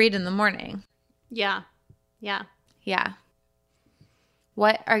 is just read in the morning. Yeah. Yeah. Yeah.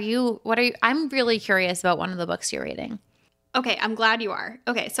 What are you, I'm really curious about one of the books you're reading. Okay. I'm glad you are.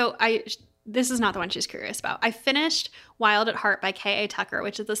 Okay. So this is not the one she's curious about. I finished Wild at Heart by K.A. Tucker,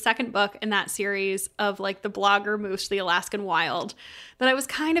 which is the second book in that series of like the blogger moves to the Alaskan wild that I was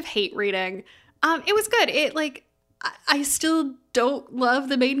kind of hate reading. It was good. It like, I still don't love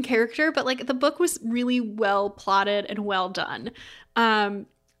the main character, but like the book was really well plotted and well done. And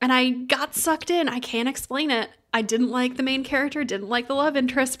I got sucked in. I can't explain it. I didn't like the main character, didn't like the love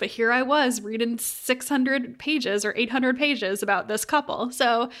interest, but here I was reading 600 pages or 800 pages about this couple.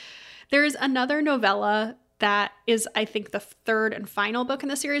 So there's another novella that is, I think, the third and final book in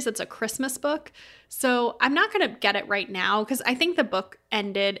the series. It's a Christmas book. So I'm not going to get it right now because I think the book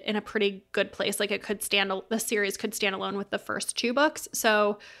ended in a pretty good place. Like the series could stand alone with the first 2 books.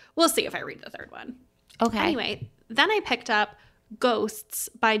 So we'll see if I read the third one. Okay. Anyway, then I picked up Ghosts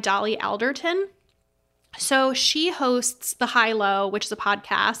by Dolly Alderton. So she hosts The High Low, which is a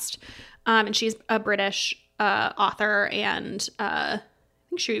podcast. And she's a British author and I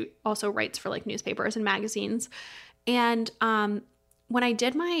think she also writes for like newspapers and magazines. And when I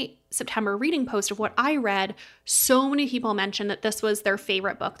did my September reading post of what I read, so many people mentioned that this was their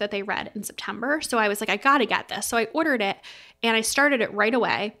favorite book that they read in September. So I was like, I got to get this. So I ordered it and I started it right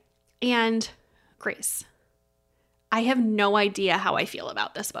away. And Grace, I have no idea how I feel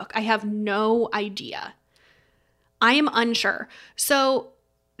about this book. I have no idea. I am unsure. So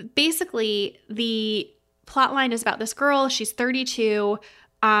basically the plot line is about this girl. She's 32.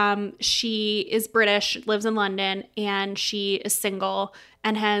 She is British, lives in London, and she is single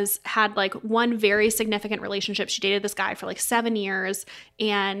and has had like one very significant relationship. She dated this guy for like 7 years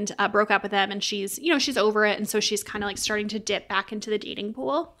and broke up with him, and she's over it. And so she's kind of like starting to dip back into the dating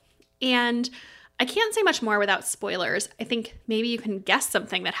pool. And I can't say much more without spoilers. I think maybe you can guess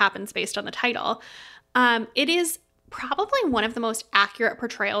something that happens based on the title. It is probably one of the most accurate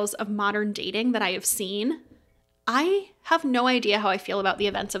portrayals of modern dating that I have seen. I have no idea how I feel about the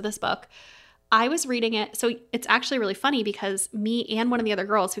events of this book. I was reading it. So it's actually really funny because me and one of the other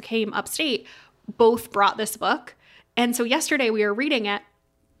girls who came upstate both brought this book. And so yesterday we were reading it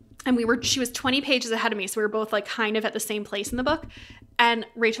and she was 20 pages ahead of me. So we were both like kind of at the same place in the book. And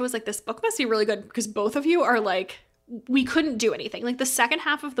Rachel was like, this book must be really good because both of you are like, we couldn't do anything. Like the second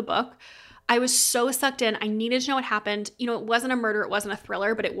half of the book, I was so sucked in. I needed to know what happened. You know, it wasn't a murder. It wasn't a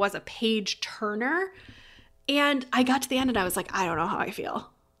thriller, but it was a page turner. And I got to the end and I was like, I don't know how I feel.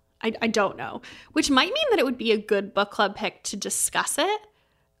 I don't know. Which might mean that it would be a good book club pick to discuss it.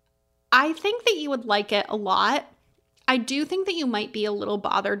 I think that you would like it a lot. I do think that you might be a little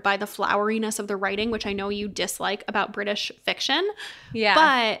bothered by the floweriness of the writing, which I know you dislike about British fiction. Yeah.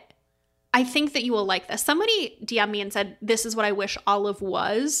 But I think that you will like this. Somebody DM'd me and said, this is what I wish Olive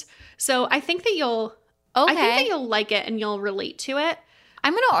was. So I think that you'll like it and you'll relate to it.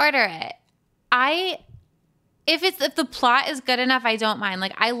 I'm going to order it. If the plot is good enough, I don't mind.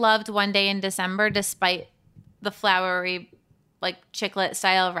 Like I loved One Day in December despite the flowery like chicklet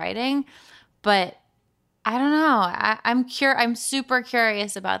style writing, but I don't know. I'm super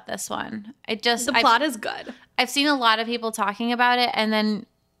curious about this one. The plot is good. I've seen a lot of people talking about it, and then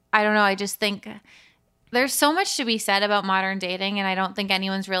I don't know. I just think there's so much to be said about modern dating, and I don't think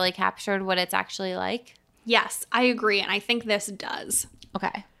anyone's really captured what it's actually like. Yes, I agree, and I think this does.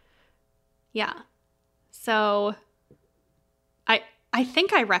 Okay. Yeah. So I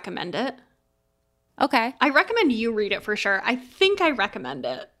think I recommend it. Okay. I recommend you read it for sure. I think I recommend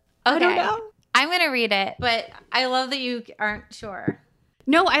it. Okay. I don't know. I'm going to read it, but I love that you aren't sure.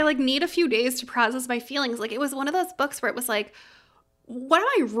 No, I like need a few days to process my feelings. Like it was one of those books where it was like, what am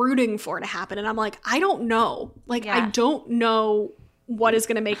I rooting for to happen? And I'm like, I don't know. Like, yeah. I don't know what is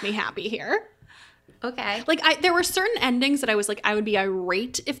going to make me happy here. Okay. Like there were certain endings that I was like, I would be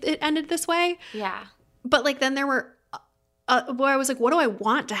irate if it ended this way. Yeah. But like then there were where I was like, what do I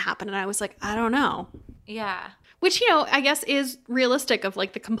want to happen? And I was like, I don't know. Yeah. Which, you know, I guess is realistic of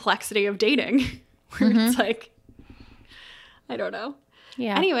like the complexity of dating. Where it's like, I don't know.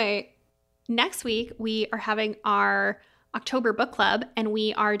 Yeah. Anyway, next week we are having our October book club and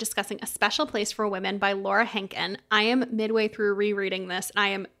we are discussing A Special Place for Women by Laura Henkin. I am midway through rereading this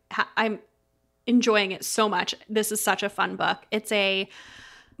and I'm enjoying it so much. This is such a fun book. It's a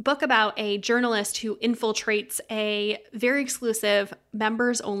book about a journalist who infiltrates a very exclusive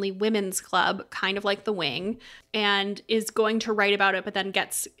members-only women's club, kind of like The Wing, and is going to write about it, but then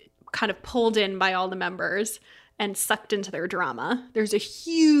gets kind of pulled in by all the members and sucked into their drama. There's a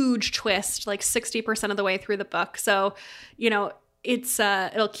huge twist, like 60% of the way through the book. So,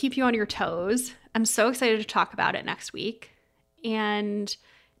 it'll keep you on your toes. I'm so excited to talk about it next week. And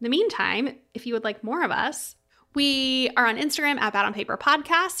in the meantime, if you would like more of us, we are on Instagram at Bad on Paper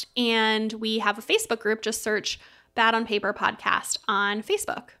Podcast, and we have a Facebook group. Just search Bad on Paper Podcast on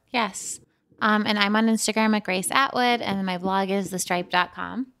Facebook. Yes. And I'm on Instagram at Grace Atwood, and my blog is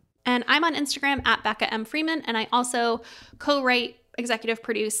thestripe.com. And I'm on Instagram at Becca M. Freeman, and I also co-write, executive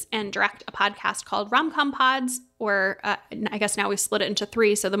produce, and direct a podcast called Romcom Pods, or I guess now we've split it into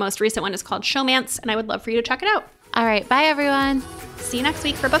 3. So the most recent one is called Showmance, and I would love for you to check it out. All right. Bye, everyone. See you next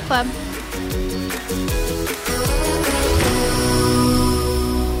week for book club.